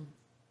LaPena.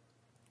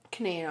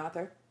 Canadian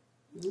author.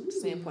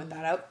 Just need to point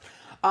that out.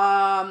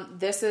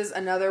 This is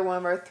another one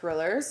of our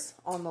thrillers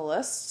on the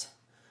list.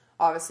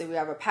 Obviously, we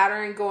have a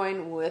pattern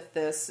going with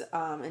this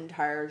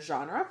entire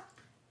genre.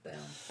 Boom.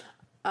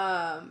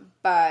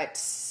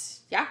 But,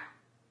 yeah.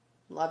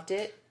 Loved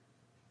it.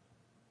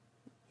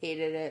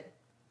 Hated it.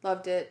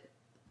 Loved it.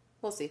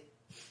 We'll see.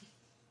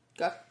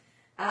 Go.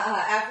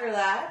 After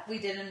that, we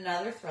did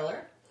another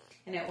thriller,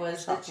 and it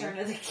was Shocking. The Turn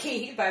of the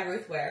Key by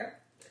Ruth Ware.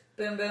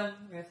 Boom, boom,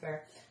 Ruth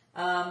Ware.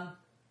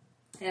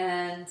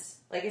 And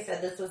like I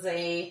said, this was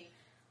a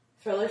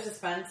thriller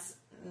suspense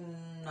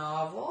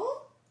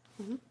novel,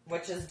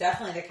 which is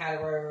definitely the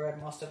category we read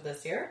most of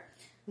this year.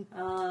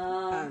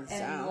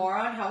 And more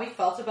on how we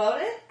felt about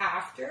it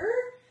after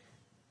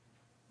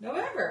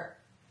November.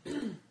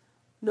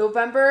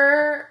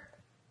 November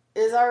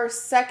is our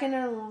second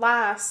and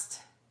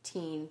last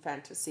teen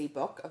fantasy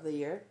book of the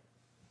year.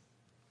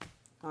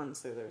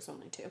 Honestly, there's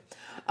only two.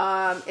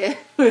 It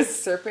was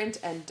Serpent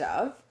and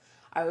Dove.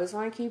 I always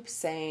want to keep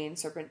saying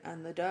Serpent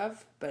and the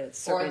Dove, but it's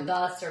Serpent. Or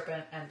The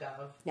Serpent and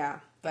Dove. Yeah,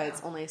 but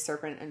it's only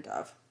Serpent and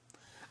Dove.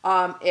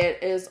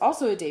 It is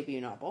also a debut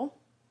novel.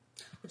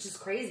 Which is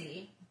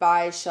crazy.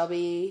 By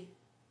Shelby...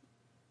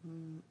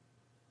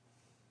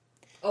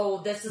 Oh,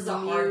 this is a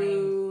hard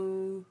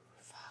name.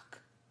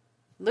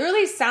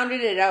 Literally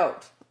sounded it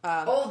out.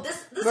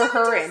 This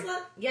Mahurin.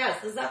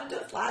 Yes, this happened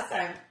to us last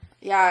time.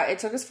 Yeah, it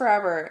took us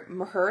forever.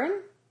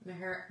 Mahurin?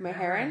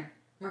 Mahurin.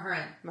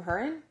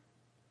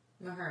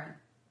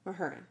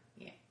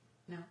 Yeah.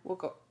 No. We'll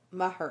go.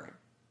 Mahurin.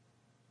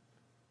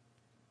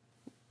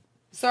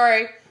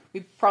 Sorry,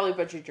 we probably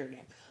butchered your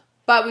name.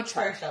 But we tried.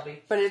 Sorry,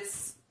 Shelby. But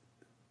it's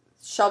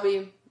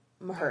Shelby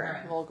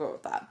Mahurin. We'll go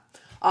with that.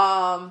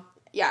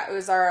 Yeah, it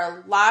was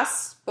our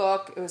last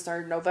book. It was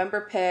our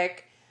November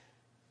pick.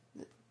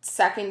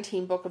 Second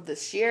teen book of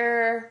this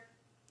year.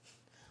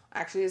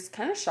 Actually, it's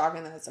kind of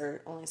shocking that it's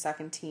our only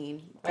second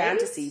teen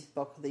fantasy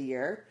book of the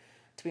year,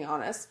 to be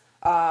honest.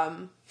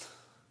 I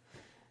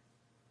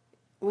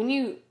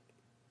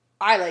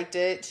liked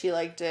it. She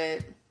liked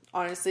it.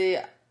 Honestly,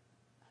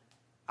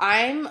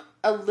 I'm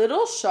a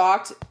little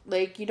shocked.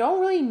 Like, you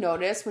don't really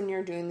notice when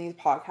you're doing these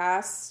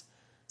podcasts,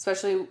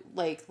 especially,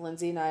 like,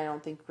 Lindsay and I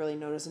don't think really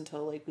noticed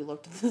until, like, we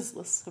looked at this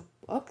list of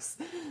books,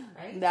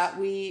 that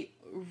we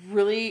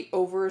really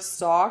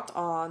overstocked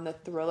on the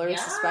thriller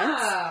suspense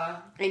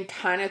and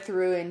kind of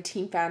threw in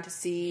teen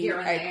fantasy here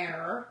and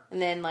there, and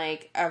then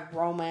like a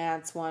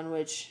romance one,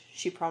 which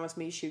she promised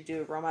me she'd do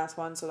a romance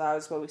one, so that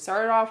was what we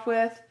started off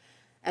with,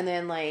 and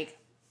then like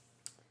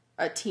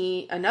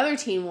another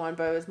teen one,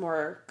 but it was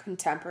more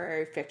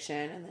contemporary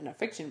fiction, and then a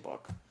fiction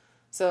book,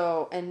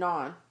 so, and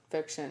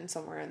non-fiction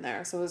somewhere in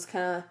there. So it was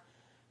kind of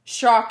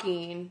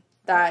shocking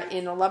that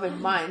in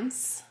 11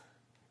 months,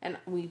 and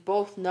we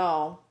both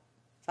know,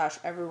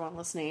 everyone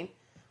listening,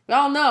 we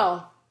all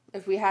know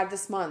if we had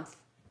this month,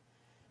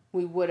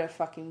 we would have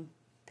fucking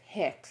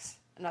picked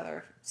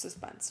another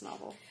suspense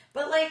novel.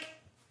 But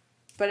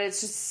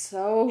it's just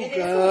so good. It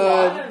is a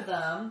lot of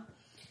them.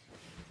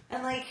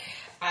 And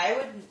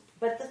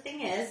but the thing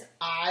is,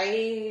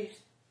 I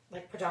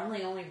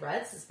predominantly only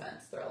read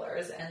suspense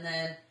thrillers, and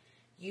then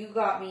you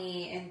got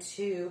me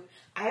into,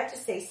 I have to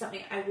say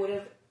something I would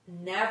have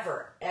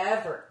never,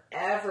 ever,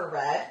 ever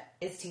read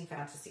is teen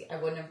fantasy. I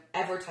wouldn't have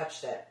ever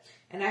touched it.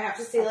 And I have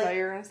to say, I thought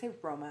you were going to say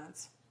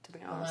romance, to be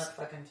honest.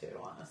 Well, that's fucking too,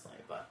 honestly,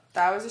 but...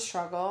 That was a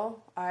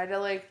struggle. I had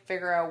to,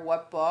 figure out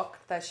what book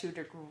that she would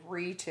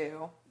agree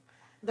to.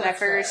 And I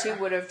figured she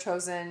would have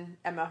chosen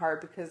Emma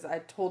Hart because I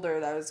told her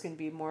that was going to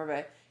be more of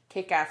a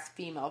kick-ass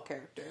female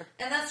character.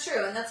 And that's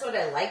true, and that's what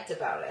I liked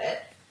about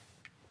it.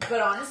 But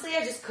honestly,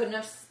 I just couldn't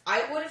have...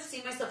 I would have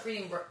seen myself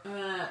reading...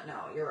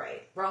 no, you're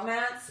right.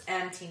 Romance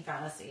and teen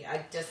fantasy.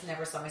 I just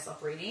never saw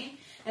myself reading.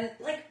 And,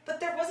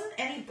 but there wasn't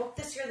any book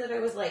this year that I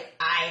was like,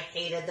 I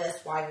hated this.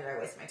 Why did I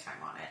waste my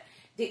time on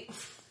it? I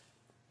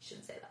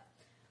shouldn't say that.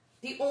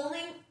 The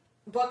only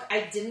book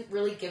I didn't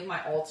really give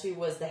my all to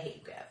was The Hate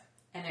U Give.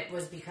 And it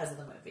was because of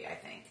the movie, I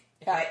think.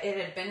 If it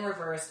had been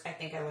reversed, I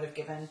think I would have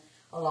given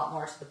a lot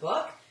more to the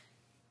book.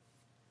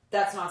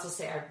 That's not to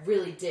say I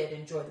really did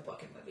enjoy the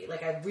book and movie.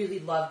 I really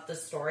loved the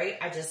story.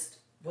 I just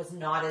was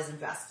not as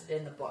invested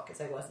in the book as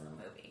I was in the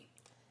movie.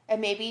 And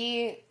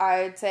maybe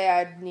I'd say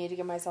I'd need to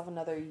give myself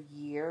another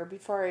year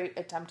before I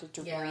attempted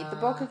to read the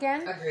book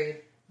again. Agreed.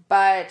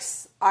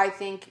 But I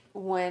think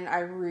when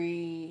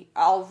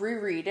I'll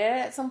reread it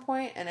at some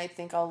point, and I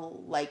think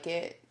I'll like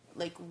it.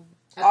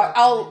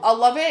 I'll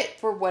love it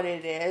for what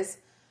it is,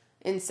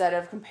 instead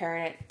of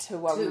comparing it to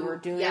what we were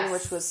doing,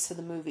 which was to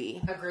the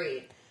movie.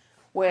 Agreed.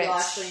 which you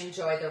actually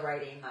enjoyed the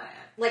writing.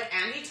 Like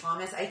Angie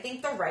Thomas, I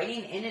think the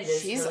writing in it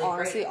is she's really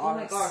honestly great. awesome.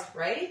 Oh my gosh,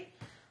 right?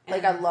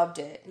 Like, I loved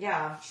it.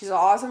 Yeah. She's an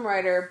awesome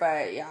writer,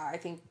 but yeah, I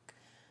think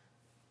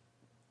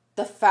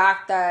the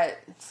fact that,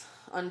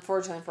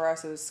 unfortunately for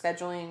us, it was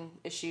scheduling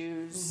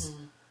issues,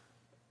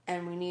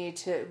 and we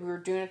were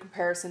doing a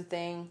comparison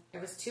thing.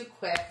 It was too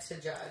quick to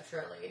judge,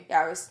 really.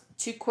 Yeah, it was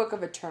too quick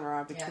of a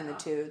turnaround between the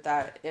two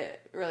that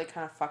it really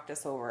kind of fucked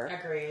us over.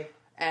 Agreed.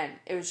 And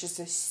it was just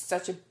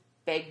such a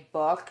big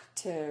book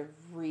to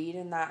read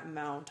in that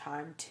amount of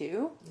time,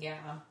 too. Yeah.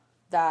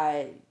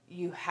 That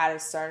you had to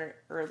start it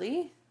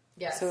early.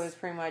 Yes. So it was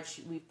pretty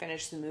much, we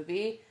finished the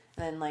movie,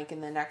 and then, like,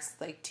 in the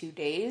next, like, 2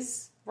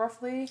 days,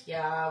 roughly.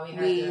 Yeah,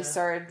 we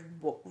started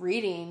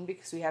reading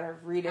because we had to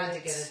read had to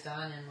get it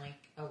done in, like,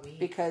 a week.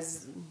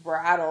 Because we're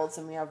adults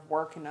and we have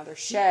work and other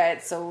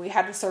shit, so we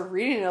had to start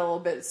reading it a little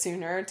bit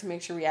sooner to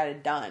make sure we had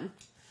it done.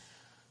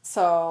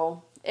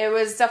 So it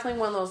was definitely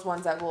one of those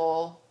ones that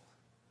we'll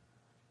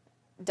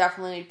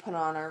definitely put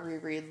on our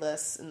reread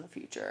list in the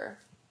future.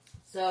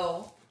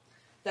 So,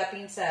 that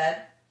being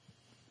said,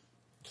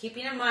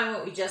 keeping in mind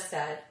what we just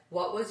said,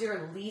 what was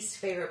your least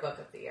favorite book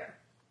of the year?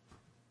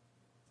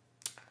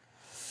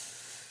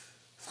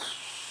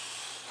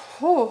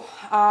 Oh,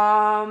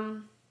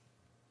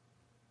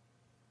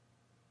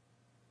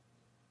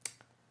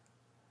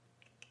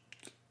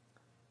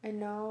 I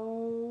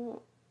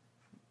know.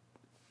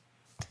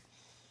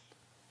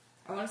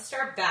 I want to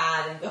start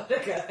bad and go to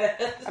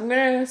good. I'm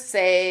gonna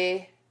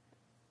say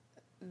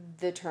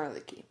The Turn of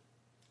the Key.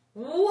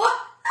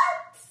 What?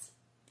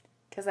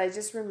 Because I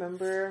just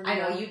remember. I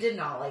know you did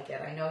not like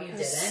it. I know you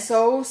didn't.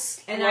 So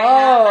slow. And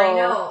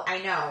I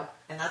know.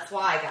 And that's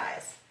why,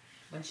 guys,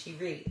 when she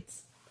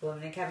reads The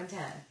Woman in Cabin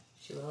 10,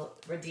 she will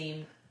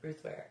redeem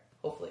Ruth Ware.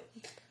 Hopefully.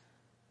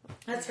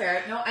 That's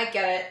fair. No, I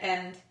get it.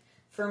 And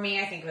for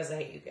me, I think it was A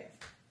Hate You Give.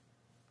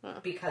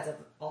 Because of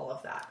all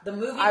of that. The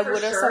movie for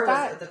sure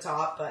was at the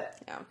top, but...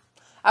 Yeah.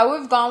 I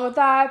would have gone with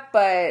that,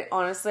 but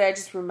honestly, I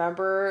just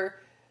remember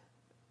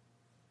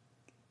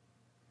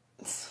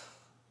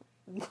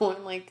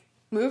going, like,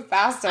 move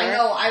faster. I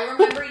know. I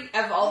remember,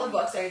 of all the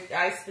books,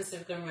 I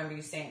specifically remember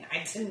you saying,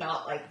 I did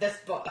not like this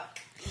book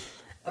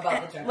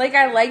about the journal. Like,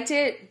 I liked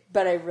it,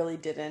 but I really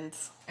didn't.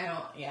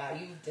 Yeah,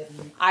 you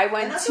didn't. I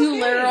went too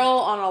literal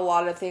on a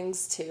lot of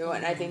things, too,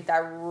 and I think that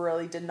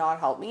really did not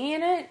help me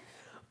in it.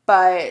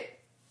 But...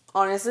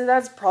 honestly,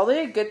 that's probably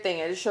a good thing.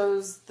 It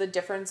shows the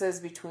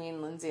differences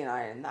between Lindsay and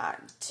I in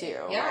that, too.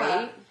 Yeah.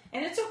 Right?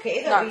 And it's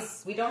okay that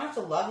we don't have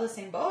to love the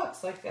same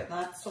books. Like,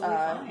 that's totally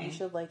fine. You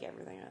should like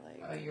everything I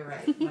like. Oh, you're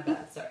right. My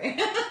bad. Sorry.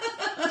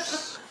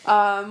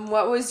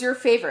 What was your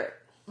favorite?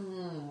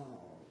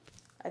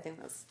 I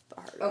think that's the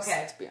hardest,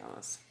 to be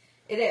honest.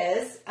 It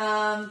is.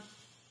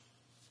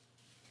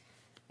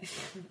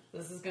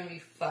 This is going to be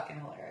fucking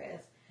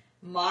hilarious.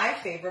 My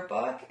favorite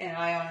book, and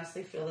I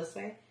honestly feel this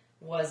way,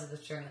 was The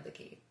Turn of the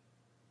Key.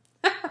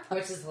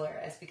 Which is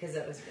hilarious because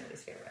it was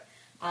Billy's favorite.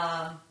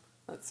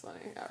 That's funny,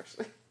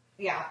 actually.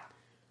 Yeah.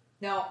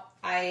 No,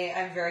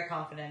 I'm very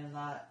confident in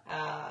that.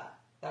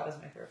 That was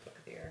my favorite book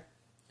of the year.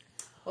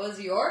 What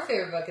was your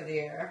favorite book of the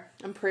year?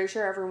 I'm pretty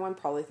sure everyone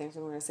probably thinks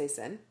I'm going to say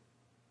Sin.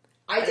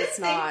 I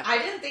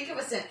didn't think it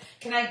was Sin.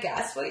 Can I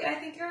guess what I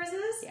think yours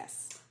is?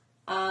 Yes.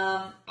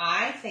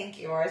 I think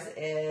yours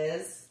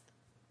is...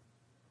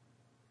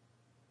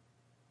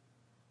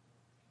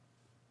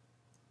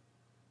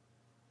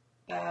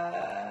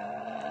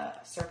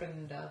 Serpent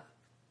and Dove.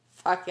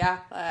 Fuck yeah.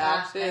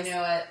 I knew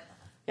it.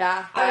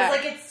 Yeah. I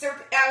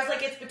was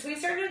like, it's between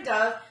Serpent and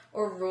Dove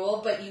or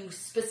Rule, but you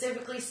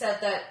specifically said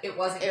that it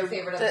wasn't your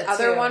favorite of the two. The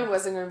other one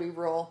wasn't going to be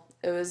Rule.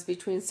 It was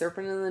between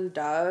Serpent and the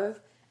Dove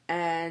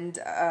and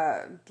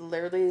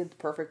literally The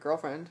Perfect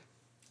Girlfriend.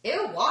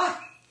 Ew, why?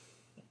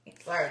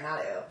 Sorry,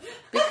 not ew.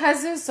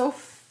 Because it was so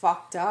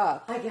fucked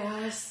up. I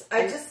guess.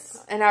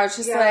 And I was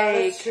just like...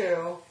 that's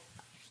true.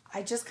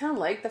 I just kind of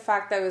like the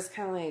fact that it was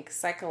kind of like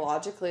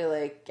psychologically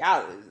like,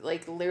 yeah,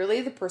 like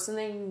literally the person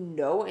that you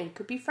know and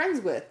could be friends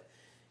with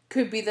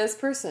could be this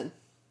person.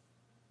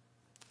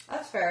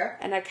 That's fair.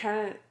 And I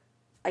kind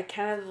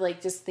of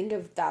like just think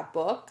of that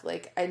book.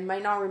 Like I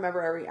might not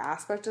remember every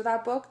aspect of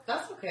that book.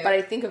 That's okay. But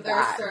I think of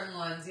that. There are certain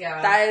ones, yeah.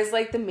 That is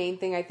like the main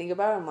thing I think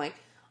about. I'm like,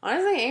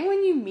 honestly,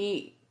 anyone you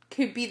meet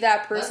could be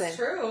that person. That's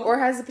true. Or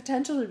has the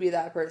potential to be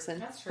that person.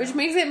 That's true. Which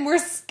makes it more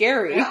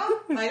scary. Yeah,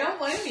 I don't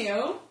blame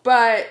you.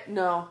 But,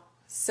 no.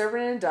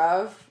 Serpent and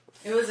Dove.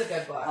 It was a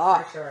good book,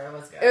 for sure. It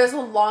was good. It was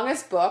the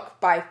longest book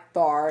by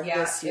far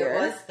this year. It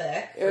was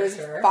thick, It was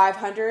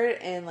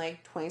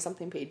 520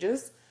 something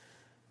pages.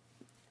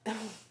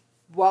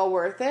 Well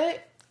worth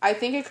it. I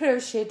think it could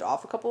have shaved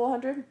off a couple of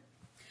hundred.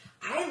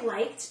 I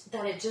liked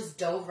that it just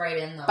dove right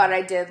in, though. But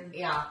I did.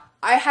 Yeah.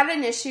 I had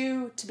an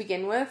issue to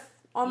begin with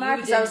on that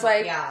because I was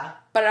like,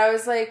 but I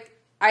was like,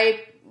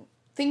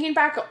 thinking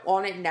back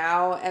on it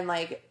now and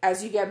like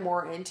as you get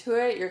more into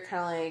it, you're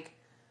kind of like,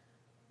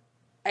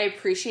 I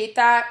appreciate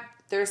that.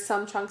 There's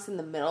some chunks in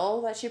the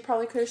middle that she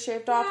probably could have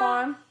shaved off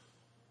on.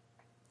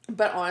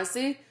 But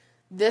honestly,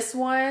 this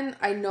one,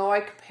 I know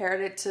I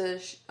compared it to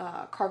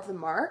Carve the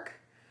Mark.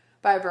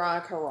 by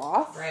Veronica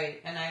Roth.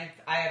 Right, and I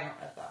haven't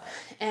read that.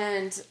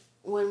 And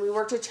when we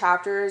worked at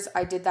Chapters,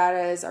 I did that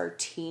as our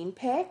teen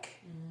pick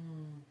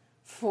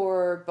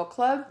for book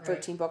club, for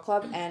teen book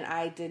club, and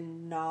I did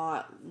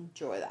not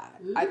enjoy that.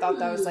 Ooh. I thought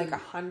that was like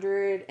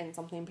 100 and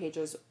something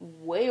pages,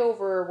 way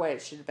over what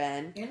it should have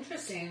been.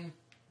 Interesting.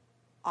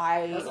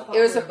 It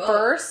was the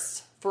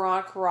first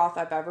Veronica Roth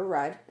I've ever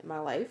read in my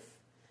life,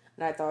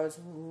 and I thought it was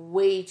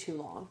way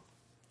too long.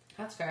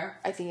 That's fair.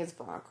 I think it's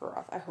Veronica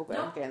Roth. I hope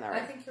I'm getting that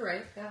right. I think you're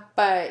right, yeah.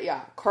 But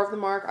yeah, Carve the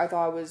Mark, I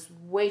thought it was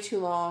way too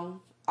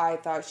long. I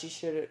thought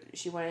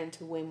she went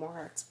into way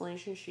more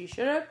explanation. She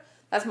should have.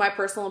 That's my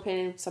personal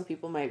opinion. Some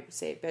people might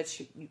say,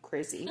 bitch, you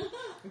crazy.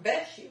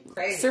 Bitch, you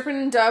crazy. Serpent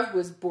and Dove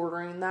was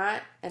bordering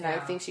that, and I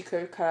think she could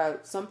have cut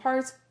out some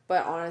parts,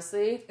 but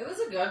honestly, it was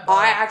a good book.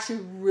 I actually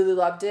really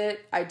loved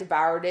it. I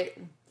devoured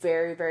it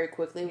very, very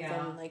quickly.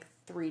 Within like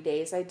 3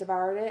 days, I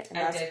devoured it. And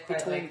that's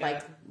between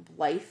like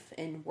life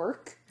and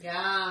work.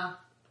 Yeah.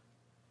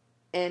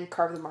 And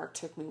Carve the Mark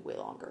took me way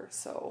longer.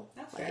 So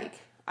that's like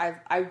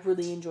I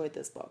really enjoyed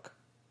this book.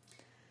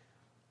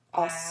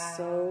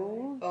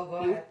 Also, go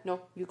ahead.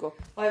 You go.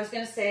 Well, I was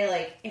gonna say,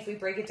 like, if we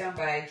break it down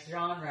by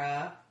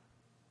genre,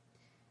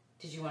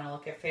 did you want to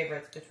look at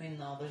favorites between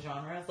all the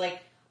genres?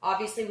 Like,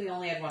 obviously, we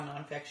only had one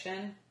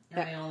nonfiction,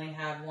 and we only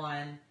had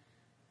one.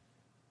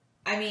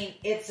 I mean,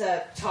 it's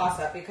a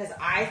toss-up because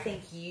I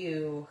think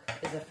You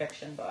is a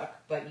fiction book,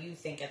 but you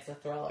think it's a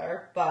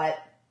thriller.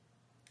 But,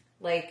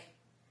 like,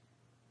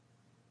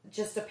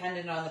 just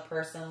dependent on the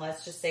person.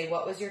 Let's just say,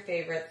 what was your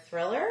favorite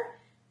thriller?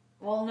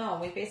 Well, no,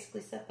 we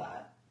basically said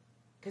that.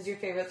 Because your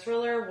favorite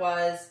thriller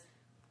was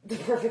The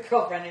Perfect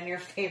Girlfriend, and your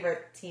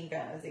favorite teen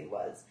fantasy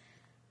was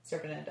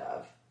Serpent and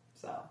Dove.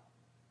 So,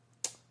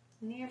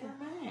 never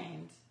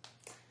mind.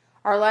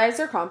 Our lives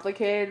are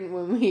complicated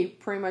when we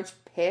pretty much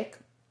pick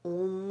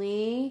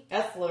only...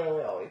 That's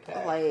literally all we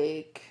pick.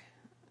 Like,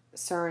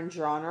 certain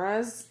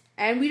genres.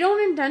 And we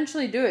don't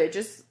intentionally do it.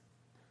 Just...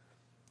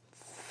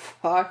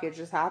 Fuck, it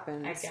just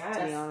happens, I guess.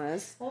 to be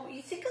honest. Well,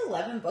 you think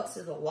 11 books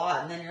is a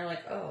lot, and then you're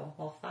like, oh,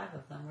 well, 5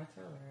 of them were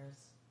thrillers.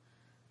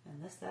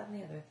 And this, that, and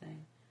the other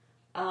thing.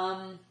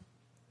 I'm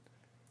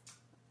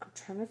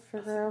trying to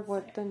figure out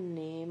what the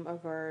name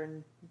of our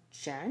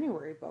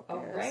January book is.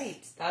 Oh,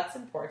 right. That's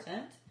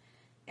important.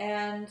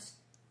 And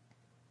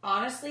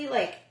honestly,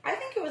 like, I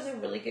think it was a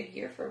really good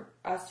year for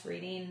us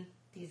reading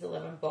these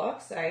 11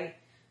 books. There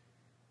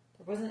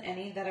wasn't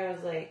any that I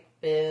was like,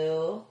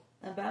 boo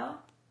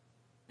about.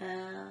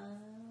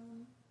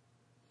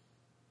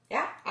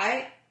 Yeah,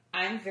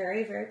 I'm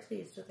very, very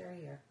pleased with our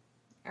year.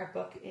 Our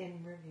book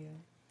in review.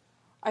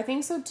 I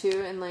think so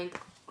too, and like,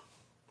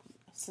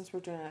 since we're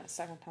doing it a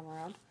second time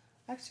around,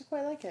 I actually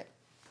quite like it.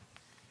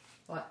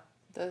 What?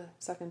 The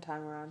second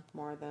time around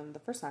more than the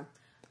first time.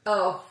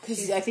 Oh,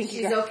 because I think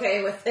she's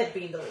okay with it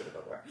being deleted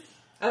over.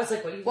 I was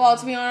like, what do you Well,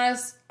 to be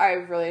honest, I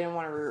really didn't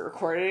want to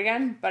re-record it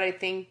again, but I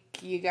think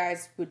you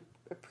guys would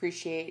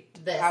appreciate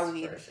how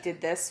we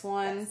did this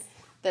one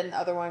than the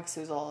other one, because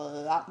it was a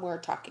lot more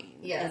talking.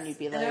 Yes. And you'd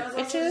be like, bitches. And I was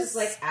also just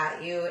like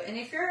at you, and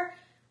if you're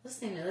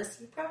listening to this,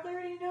 you probably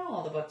already know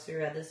all the books we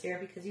read this year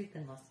because you've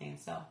been listening.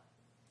 So,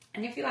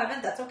 and if you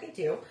haven't, that's okay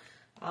too.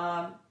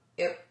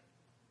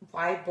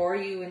 Why bore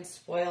you and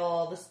spoil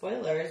all the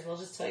spoilers? We'll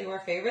just tell you our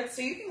favorites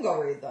so you can go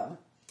read them.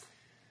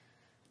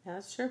 Yeah,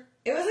 that's true.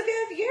 It was a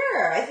good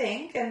year, I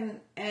think,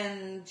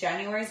 and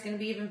January is going to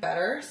be even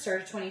better.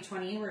 Start of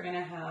 2020, we're going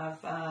to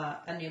have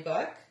a new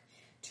book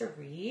to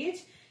read,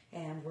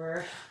 and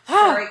we're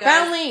sorry guys,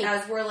 family.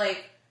 As we're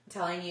like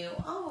telling you,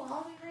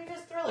 all we read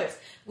is thrillers.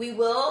 We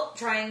will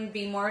try and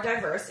be more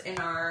diverse in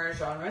our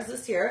genres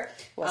this year.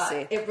 We'll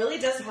see. It really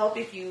does help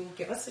if you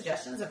give us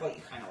suggestions of what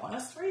you kind of want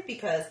us to read,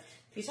 because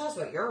if you tell us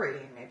what you're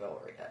reading, maybe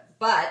we'll read it.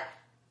 But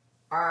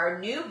our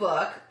new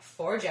book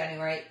for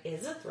January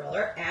is a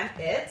thriller, and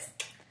it's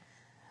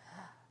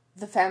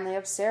The Family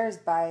Upstairs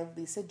by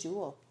Lisa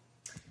Jewell.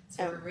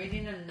 So we're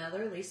reading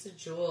another Lisa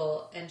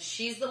Jewell, and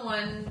she's the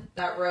one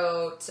that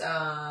wrote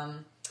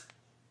the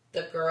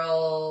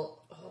girl.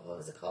 Oh, what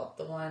was it called?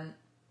 The one?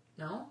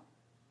 No.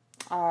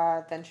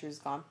 Then She Was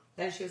Gone.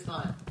 Then She Was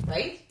Gone.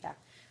 Right? Yeah.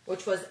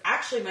 Which was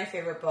actually my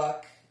favorite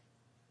book.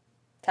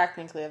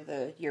 Technically, of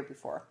the year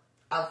before.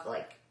 Of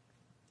like,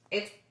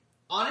 it's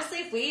honestly,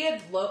 if we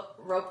had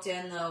roped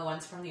in the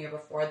ones from the year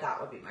before, that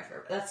would be my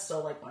favorite. That's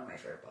still like one of my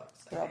favorite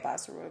books. Royal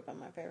Bastard would have been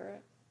my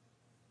favorite.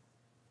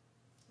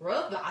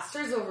 Royal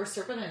Bastards over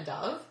Serpent and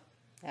Dove?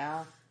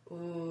 Yeah.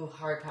 Ooh,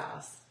 hard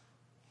pass.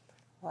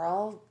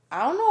 I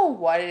don't know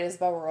what it is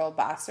about Royal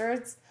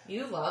Bastards.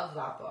 You love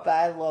that book. But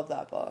I love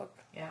that book.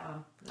 Yeah.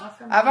 Not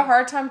for me. I have a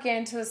hard time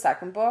getting to the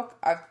second book.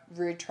 I've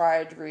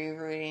tried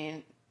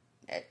rereading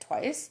it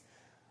twice.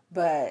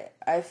 But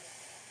I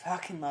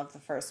fucking love the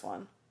first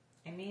one.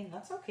 I mean,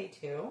 that's okay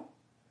too.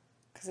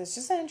 Because it's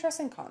just an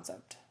interesting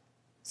concept.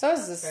 So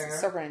is this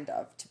Serpent and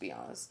Dove, to be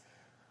honest.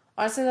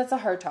 Honestly, that's a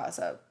hard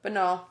toss-up. But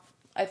no,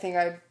 I think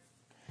I'd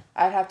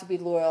have to be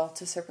loyal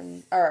to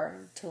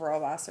to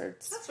Royal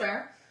Bastards. That's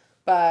fair.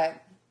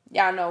 But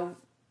yeah, no,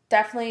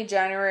 definitely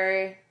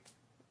January.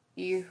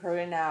 You heard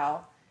it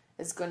now.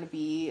 is going to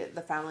be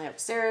The Family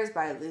Upstairs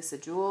by Lisa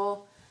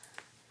Jewell.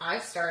 I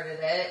started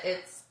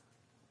it.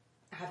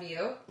 Have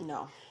you?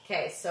 No.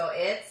 Okay, so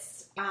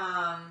it's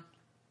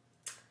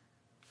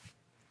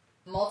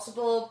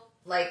multiple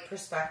like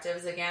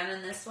perspectives again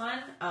in this one,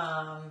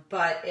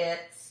 but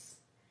it's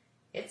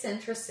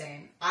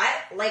interesting.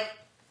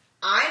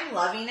 I'm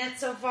loving it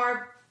so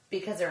far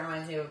because it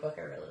reminds me of a book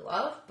I really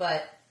love,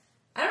 but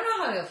I don't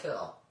know how to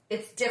feel.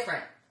 It's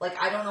different.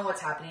 Like, I don't know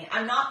what's happening.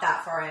 I'm not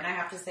that far in. I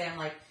have to say, I'm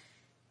like,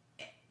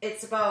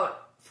 it's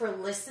about, for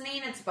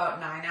listening, it's about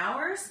 9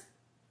 hours.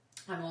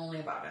 I'm only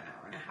about an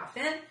hour and a half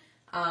in.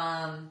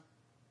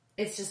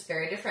 It's just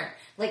very different.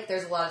 Like,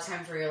 there's a lot of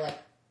times where you're like,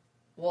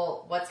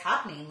 well, what's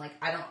happening? Like,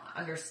 I don't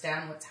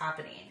understand what's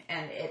happening.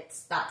 And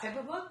it's that type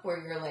of book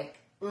where you're like,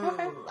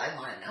 okay, I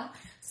want to know.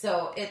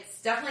 So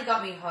it's definitely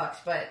got me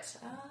hooked, but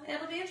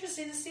it'll be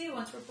interesting to see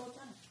once we're both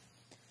done.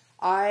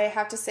 I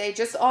have to say,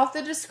 just off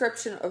the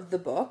description of the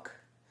book,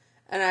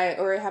 and I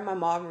already had my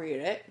mom read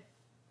it.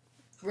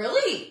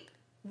 Really?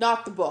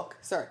 Not the book,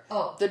 sorry.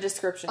 Oh. The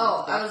description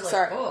Oh, of the book. I was like,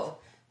 sorry. oh.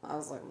 I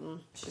was like,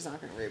 she's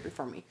not going to read it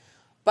before me.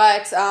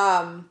 But,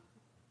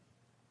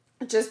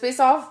 just based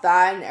off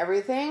that and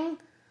everything,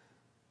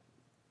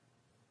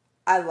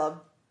 I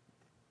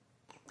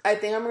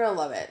think I'm going to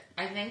love it.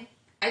 I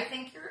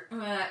think you're,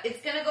 it's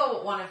going to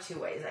go one of two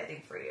ways, I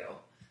think, for you.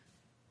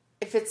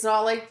 If it's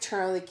not like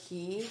Turn of the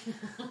Key,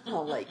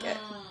 I'll like it.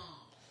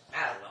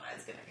 That's what I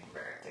was going to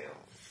compare it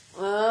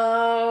to.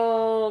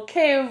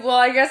 Okay, well,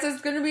 I guess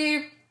it's going to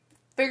be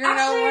figuring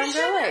out what I'm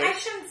going to like. I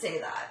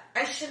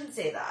shouldn't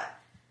say that.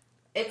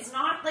 It's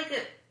not like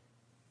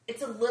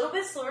it's a little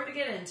bit slower to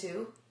get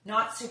into,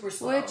 not super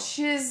slow. Which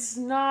is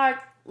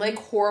not, like,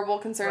 horrible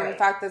considering the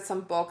fact that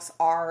some books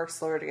are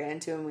slower to get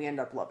into and we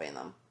end up loving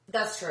them.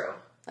 That's true.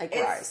 Like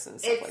Rise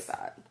and stuff like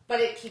that. But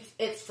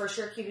it's for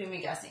sure keeping me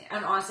guessing.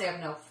 And honestly, I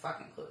have no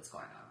fucking clue what's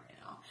going on right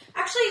now.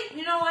 Actually,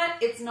 you know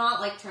what? It's not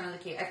like Turn of the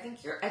Key. I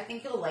think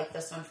you'll like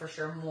this one for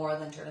sure more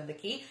than Turn of the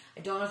Key.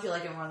 I don't know if you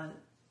like it more than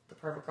The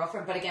Perfect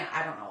Girlfriend, but again,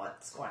 I don't know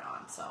what's going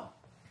on, so.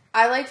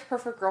 I liked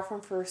Perfect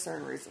Girlfriend for a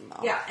certain reason,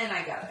 though. Yeah, and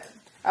I got it.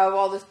 Of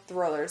all the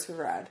thrillers we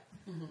read.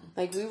 Mm-hmm.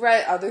 Like, we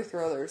read other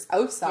thrillers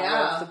outside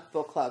of the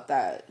book club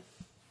that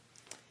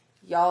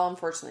y'all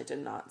unfortunately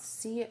did not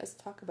see us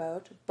talk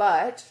about,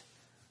 but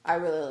I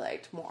really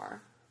liked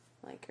more.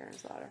 Like Karen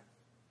Slaughter.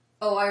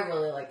 Oh, I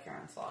really like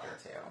Karen Slaughter,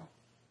 too.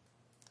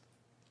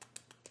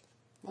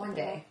 One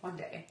day.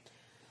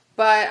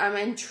 But I'm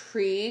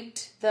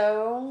intrigued,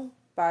 though,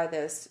 by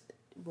this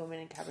Woman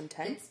in Cabin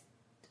 10.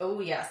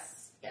 Yes.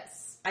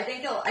 I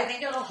think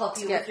it'll help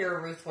you with your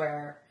Ruth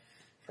Ware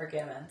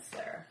forgiveness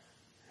there.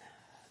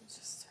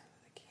 Just Turn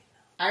of the Key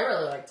now. I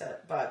really liked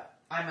it, but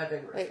I'm a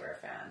big Ruth Ware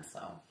fan, so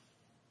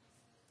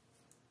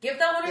give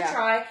that one a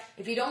try.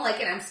 If you don't like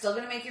it, I'm still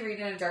gonna make you read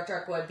In a Dark,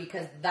 Dark Wood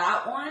because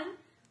that one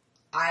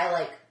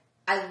I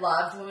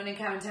loved Woman in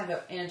Cabin 10,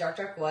 but In a Dark,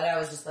 Dark Wood I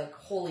was just like,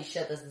 holy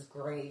shit, this is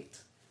great.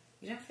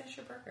 You didn't finish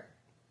your burger.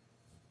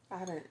 I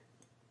haven't,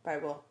 but I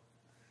will.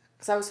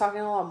 Because I was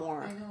talking a lot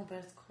more. I know, but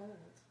it's cold.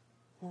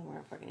 I'm going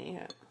to fucking eat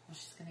it. Well,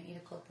 she's going to eat a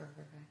cold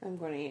burger. I'm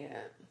going to eat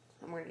it.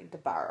 I'm going to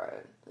devour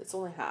it. It's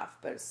only half,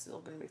 but it's still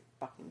going to be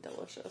fucking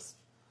delicious.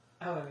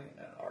 I would have eaten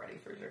it already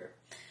for sure.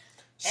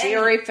 She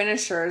already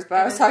finished hers,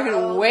 but I was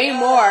talking way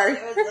more.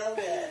 It was so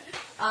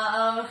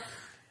good.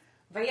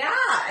 But yeah,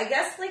 I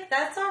guess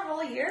that's our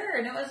whole year,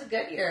 and it was a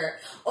good year.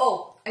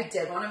 Oh, I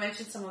did want to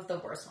mention some of the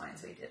worst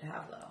wines we did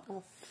have, though.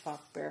 Oh,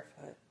 fuck,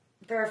 Barefoot.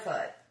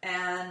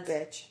 And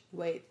Bitch.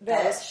 Wait.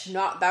 Bitch.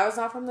 That was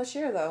not from this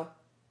year, though.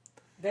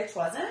 Bitch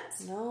wasn't?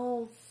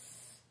 No.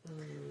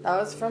 That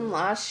was from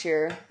last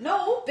year.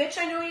 No, Bitch,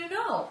 I Know You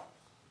Know.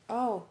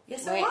 Oh.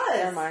 Yes, wait, it was.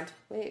 Never mind.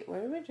 Wait,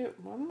 what did we do?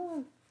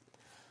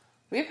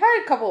 We've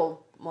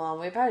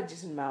had a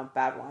decent amount of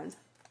bad ones.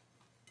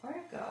 Where'd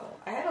it go?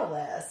 I had a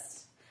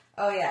list.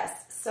 Oh,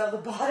 yes. So the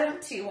bottom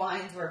two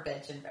wines were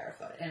Bitch and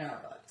Barefoot in our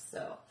book.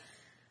 So,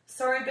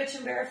 sorry, Bitch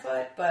and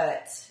Barefoot,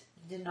 but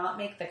did not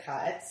make the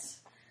cut.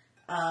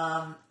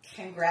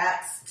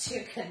 Congrats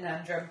to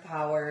Conundrum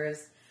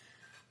Powers,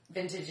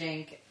 Vintage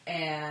Ink,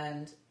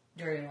 and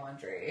Dirty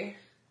Laundry.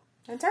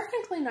 And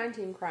technically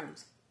 19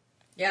 Crimes.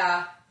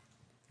 Yeah.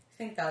 I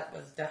think that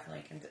was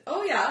definitely...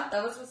 Oh, yeah.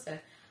 That was what's in.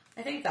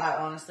 I think that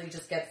honestly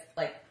just gets,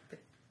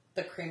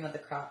 the cream of the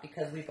crop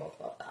because we both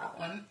love that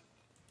one.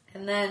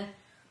 And then,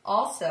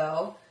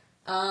 also,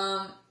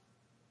 I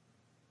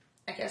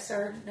guess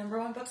our number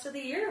one books of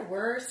the year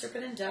were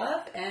Serpent and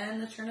Dove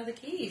and The Turn of the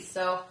Key.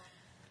 So,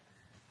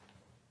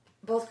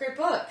 both great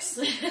books.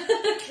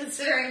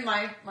 Considering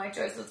my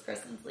choice was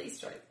Kristen's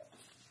least choice.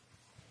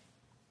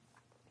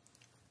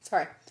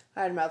 Sorry,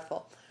 I had a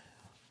mouthful.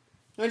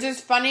 Which is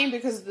funny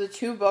because the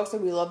two books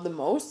that we love the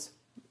most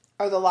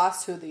are the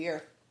last two of the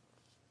year.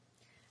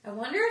 I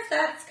wonder if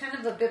that's kind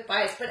of a bit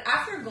biased, but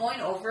after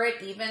going over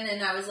it even,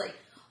 and I was like,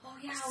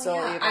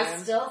 I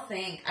still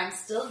think, I'm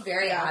still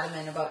very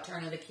adamant about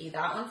Turn of the Key.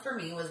 That one for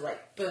me was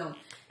like, boom.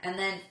 And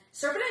then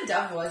Serpent and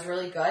Dove was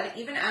really good.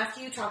 Even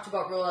after you talked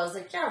about Rule, I was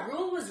like, yeah,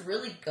 Rule was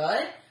really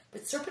good,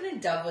 but Serpent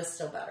and Dove was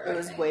still better. It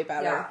was way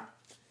better.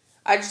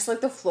 I just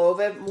like the flow of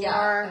it more.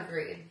 Yeah,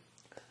 agreed.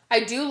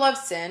 I do love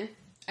Sin.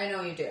 I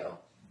know you do.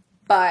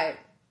 But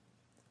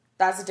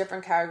that's a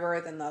different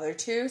category than the other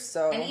two,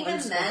 so... And even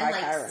then,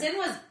 like, Sin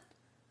was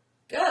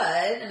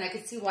good, and I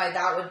could see why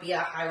that would be a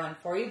high one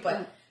for you,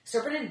 but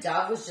Serpent and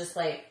Dove was just,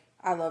 like...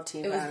 I love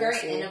teen fantasy. It was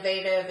very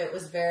innovative. It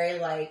was very,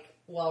 like,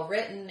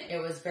 well-written. It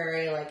was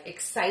very, like,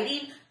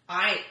 exciting.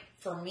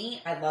 For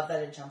me, I love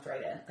that it jumped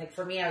right in. Like,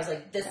 for me, I was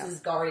like, this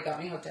has already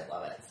got me hooked. I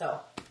love it, so...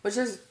 Which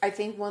is, I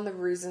think, one of the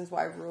reasons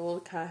why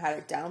Rule kind of had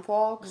a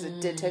downfall, because it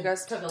did take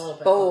us a little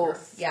bit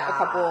both longer. a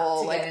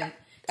couple, like,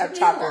 chapters.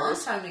 Took me a long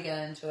time to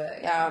get into it.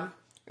 Yeah.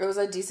 It was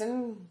a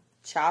decent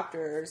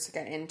chapters to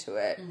get into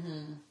it.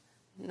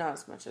 Mm-hmm. Not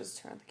as much as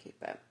trying to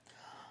keep it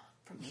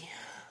from me.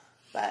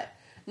 But,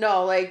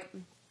 no, like,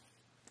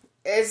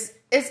 it's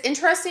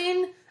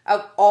interesting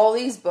of all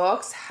these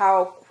books,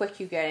 how quick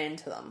you get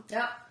into them.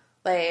 Yeah.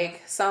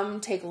 Like, some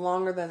take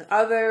longer than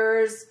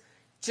others.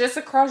 Just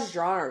across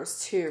genres,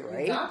 too,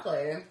 right?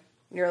 Exactly.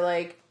 You're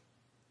like,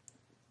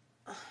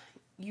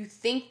 you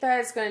think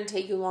that it's going to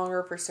take you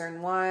longer for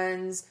certain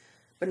ones,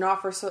 but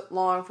not for so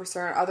long for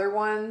certain other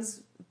ones,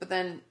 but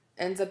then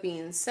ends up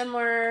being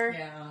similar.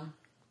 Yeah.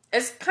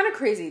 It's kind of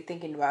crazy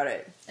thinking about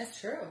it.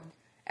 It's true.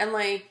 And,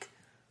 like,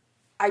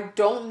 I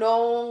don't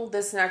know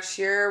this next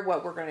year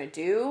what we're going to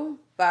do,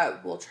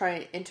 but we'll try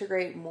and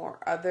integrate more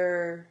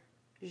other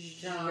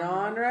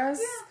genres.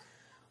 Yeah.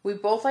 We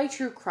both like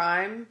true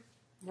crime.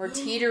 We're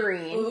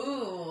teetering.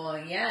 Ooh,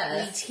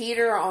 yes. We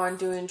teeter on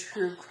doing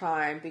true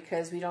crime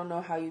because we don't know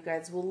how you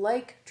guys will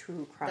like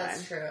true crime.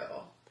 That's true.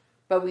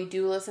 But we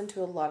do listen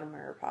to a lot of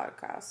murder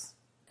podcasts.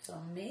 So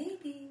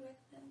maybe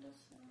recommend us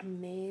some.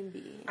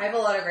 Maybe. I have a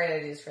lot of great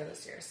ideas for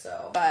this year,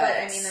 so. But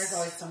I mean, there's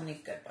always so many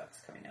good books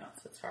coming out,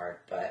 so it's hard.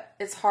 But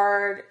it's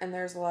hard, and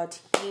there's a lot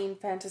of teen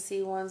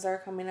fantasy ones that are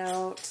coming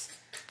out.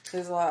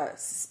 There's a lot of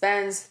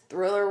suspense,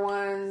 thriller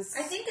ones.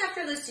 I think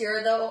after this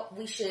year, though,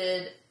 we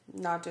should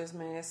not do as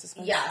many as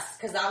suspense. Yes,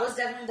 because that was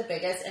definitely the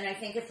biggest. And I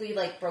think if we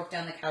like broke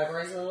down the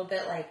categories a little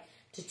bit, like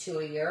to 2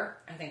 a year,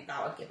 I think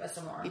that would give us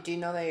a more. You do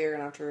know that you're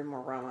gonna have to read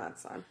more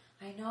romance on.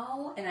 I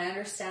know, and I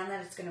understand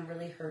that it's gonna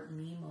really hurt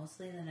me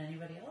mostly than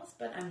anybody else,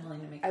 but I'm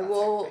willing to make. I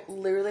will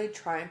literally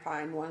try and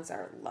find ones that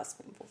are less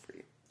painful for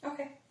you.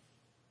 Okay.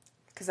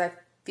 Because I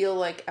feel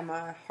like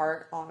my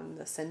heart on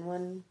the Sin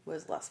one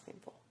was less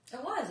painful.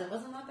 It was. It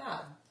wasn't that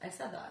bad. I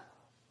said that.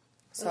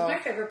 It was my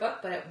favorite book,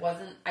 but it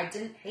wasn't... I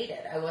didn't hate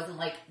it. I wasn't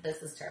like,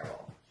 this is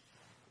terrible.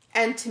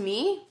 And to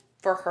me,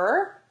 for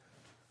her,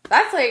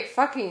 that's like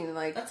fucking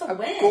like that's a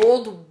win.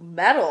 Gold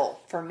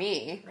medal for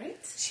me. Right?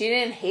 She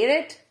didn't hate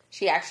it.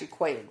 She actually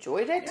quite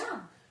enjoyed it.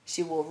 Yeah.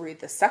 She will read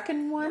the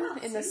second one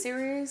in the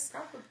series.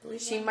 Probably.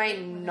 She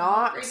might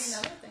not. Reading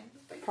other things,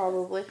 but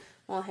probably.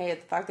 Well, hey, the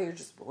fact that you're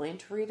just willing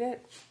to read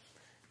it,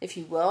 if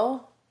you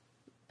will,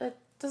 it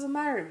doesn't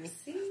matter to me.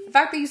 See? The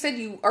fact that you said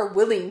you are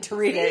willing to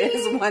read it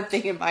is one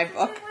thing in my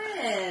book.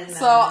 Win.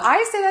 So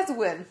I say that's a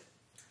win.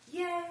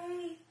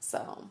 Yay.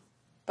 So,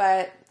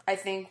 but I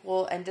think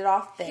we'll end it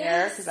off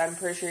there because I'm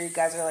pretty sure you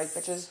guys are like,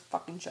 bitches,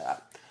 fucking shut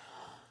up.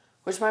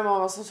 Which my mom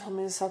also told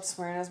me to stop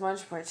swearing as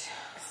much, which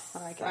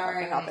I can't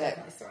fucking help it.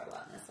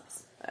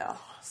 Oh,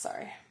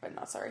 sorry, but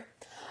not sorry.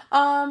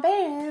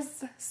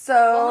 Anyways, so.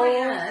 Oh my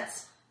God.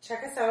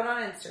 Check us out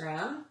on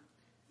Instagram.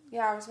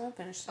 Yeah, I was going to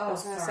finish. Oh, I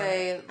was going to sorry.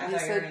 say. I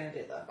thought you were going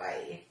to do the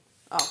bye.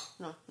 Oh,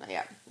 no, not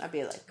yet. I'd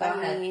be like, Go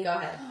ahead.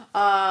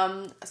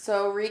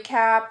 So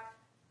recap.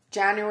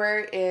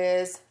 January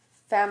is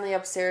Family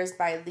Upstairs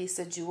by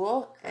Lisa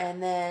Jewell.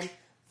 And then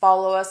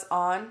follow us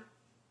on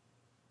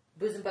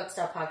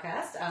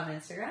boozandbooks.podcast on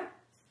Instagram.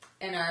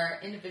 And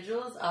our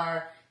individuals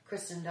are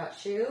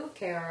Kristen.Shu,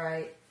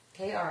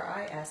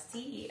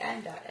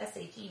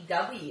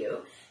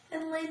 KRISTEN.SHEW,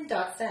 and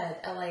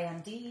Lynn.Said,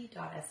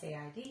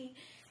 LAND.SAID.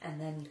 And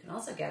then you can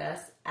also get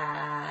us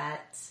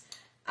at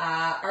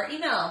our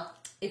email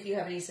if you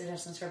have any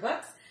suggestions for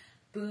books.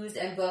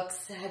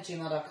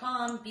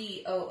 boozeandbooks@gmail.com.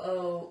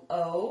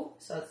 BOOO,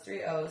 so it's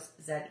 3 O's,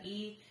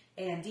 ZEANDBOOOKS.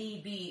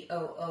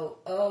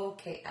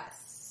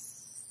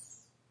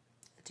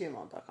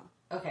 gmail.com.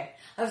 Okay.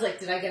 I was like,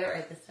 did I get it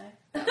right this time?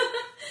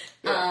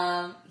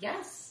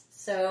 Yes.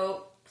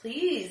 So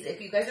please,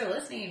 if you guys are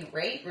listening,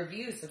 rate,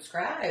 review,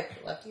 subscribe.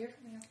 We'd love to hear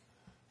from you.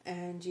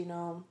 And,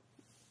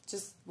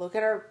 just look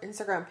at our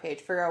Instagram page.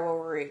 Figure out what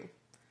we're reading.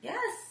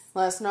 Yes.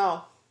 Let us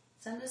know.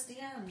 Send us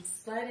DMs.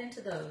 Slide into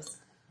those.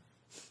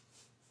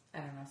 I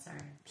don't know. Sorry.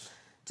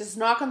 Just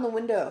knock on the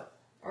window.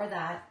 Or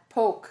that.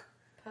 Poke.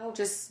 Poke.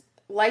 Just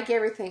like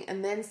everything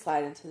and then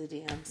slide into the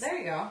DMs. There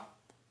you go.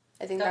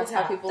 I think that's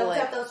how people Double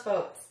tap those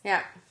folks.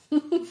 Yeah.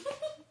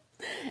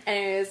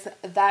 Anyways,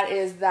 that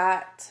is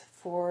that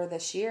for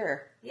this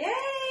year. Yay!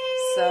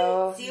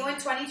 So see you in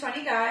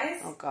 2020, guys.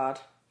 Oh God.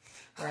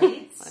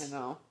 Right? I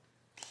know.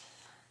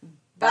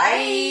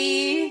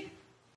 Bye.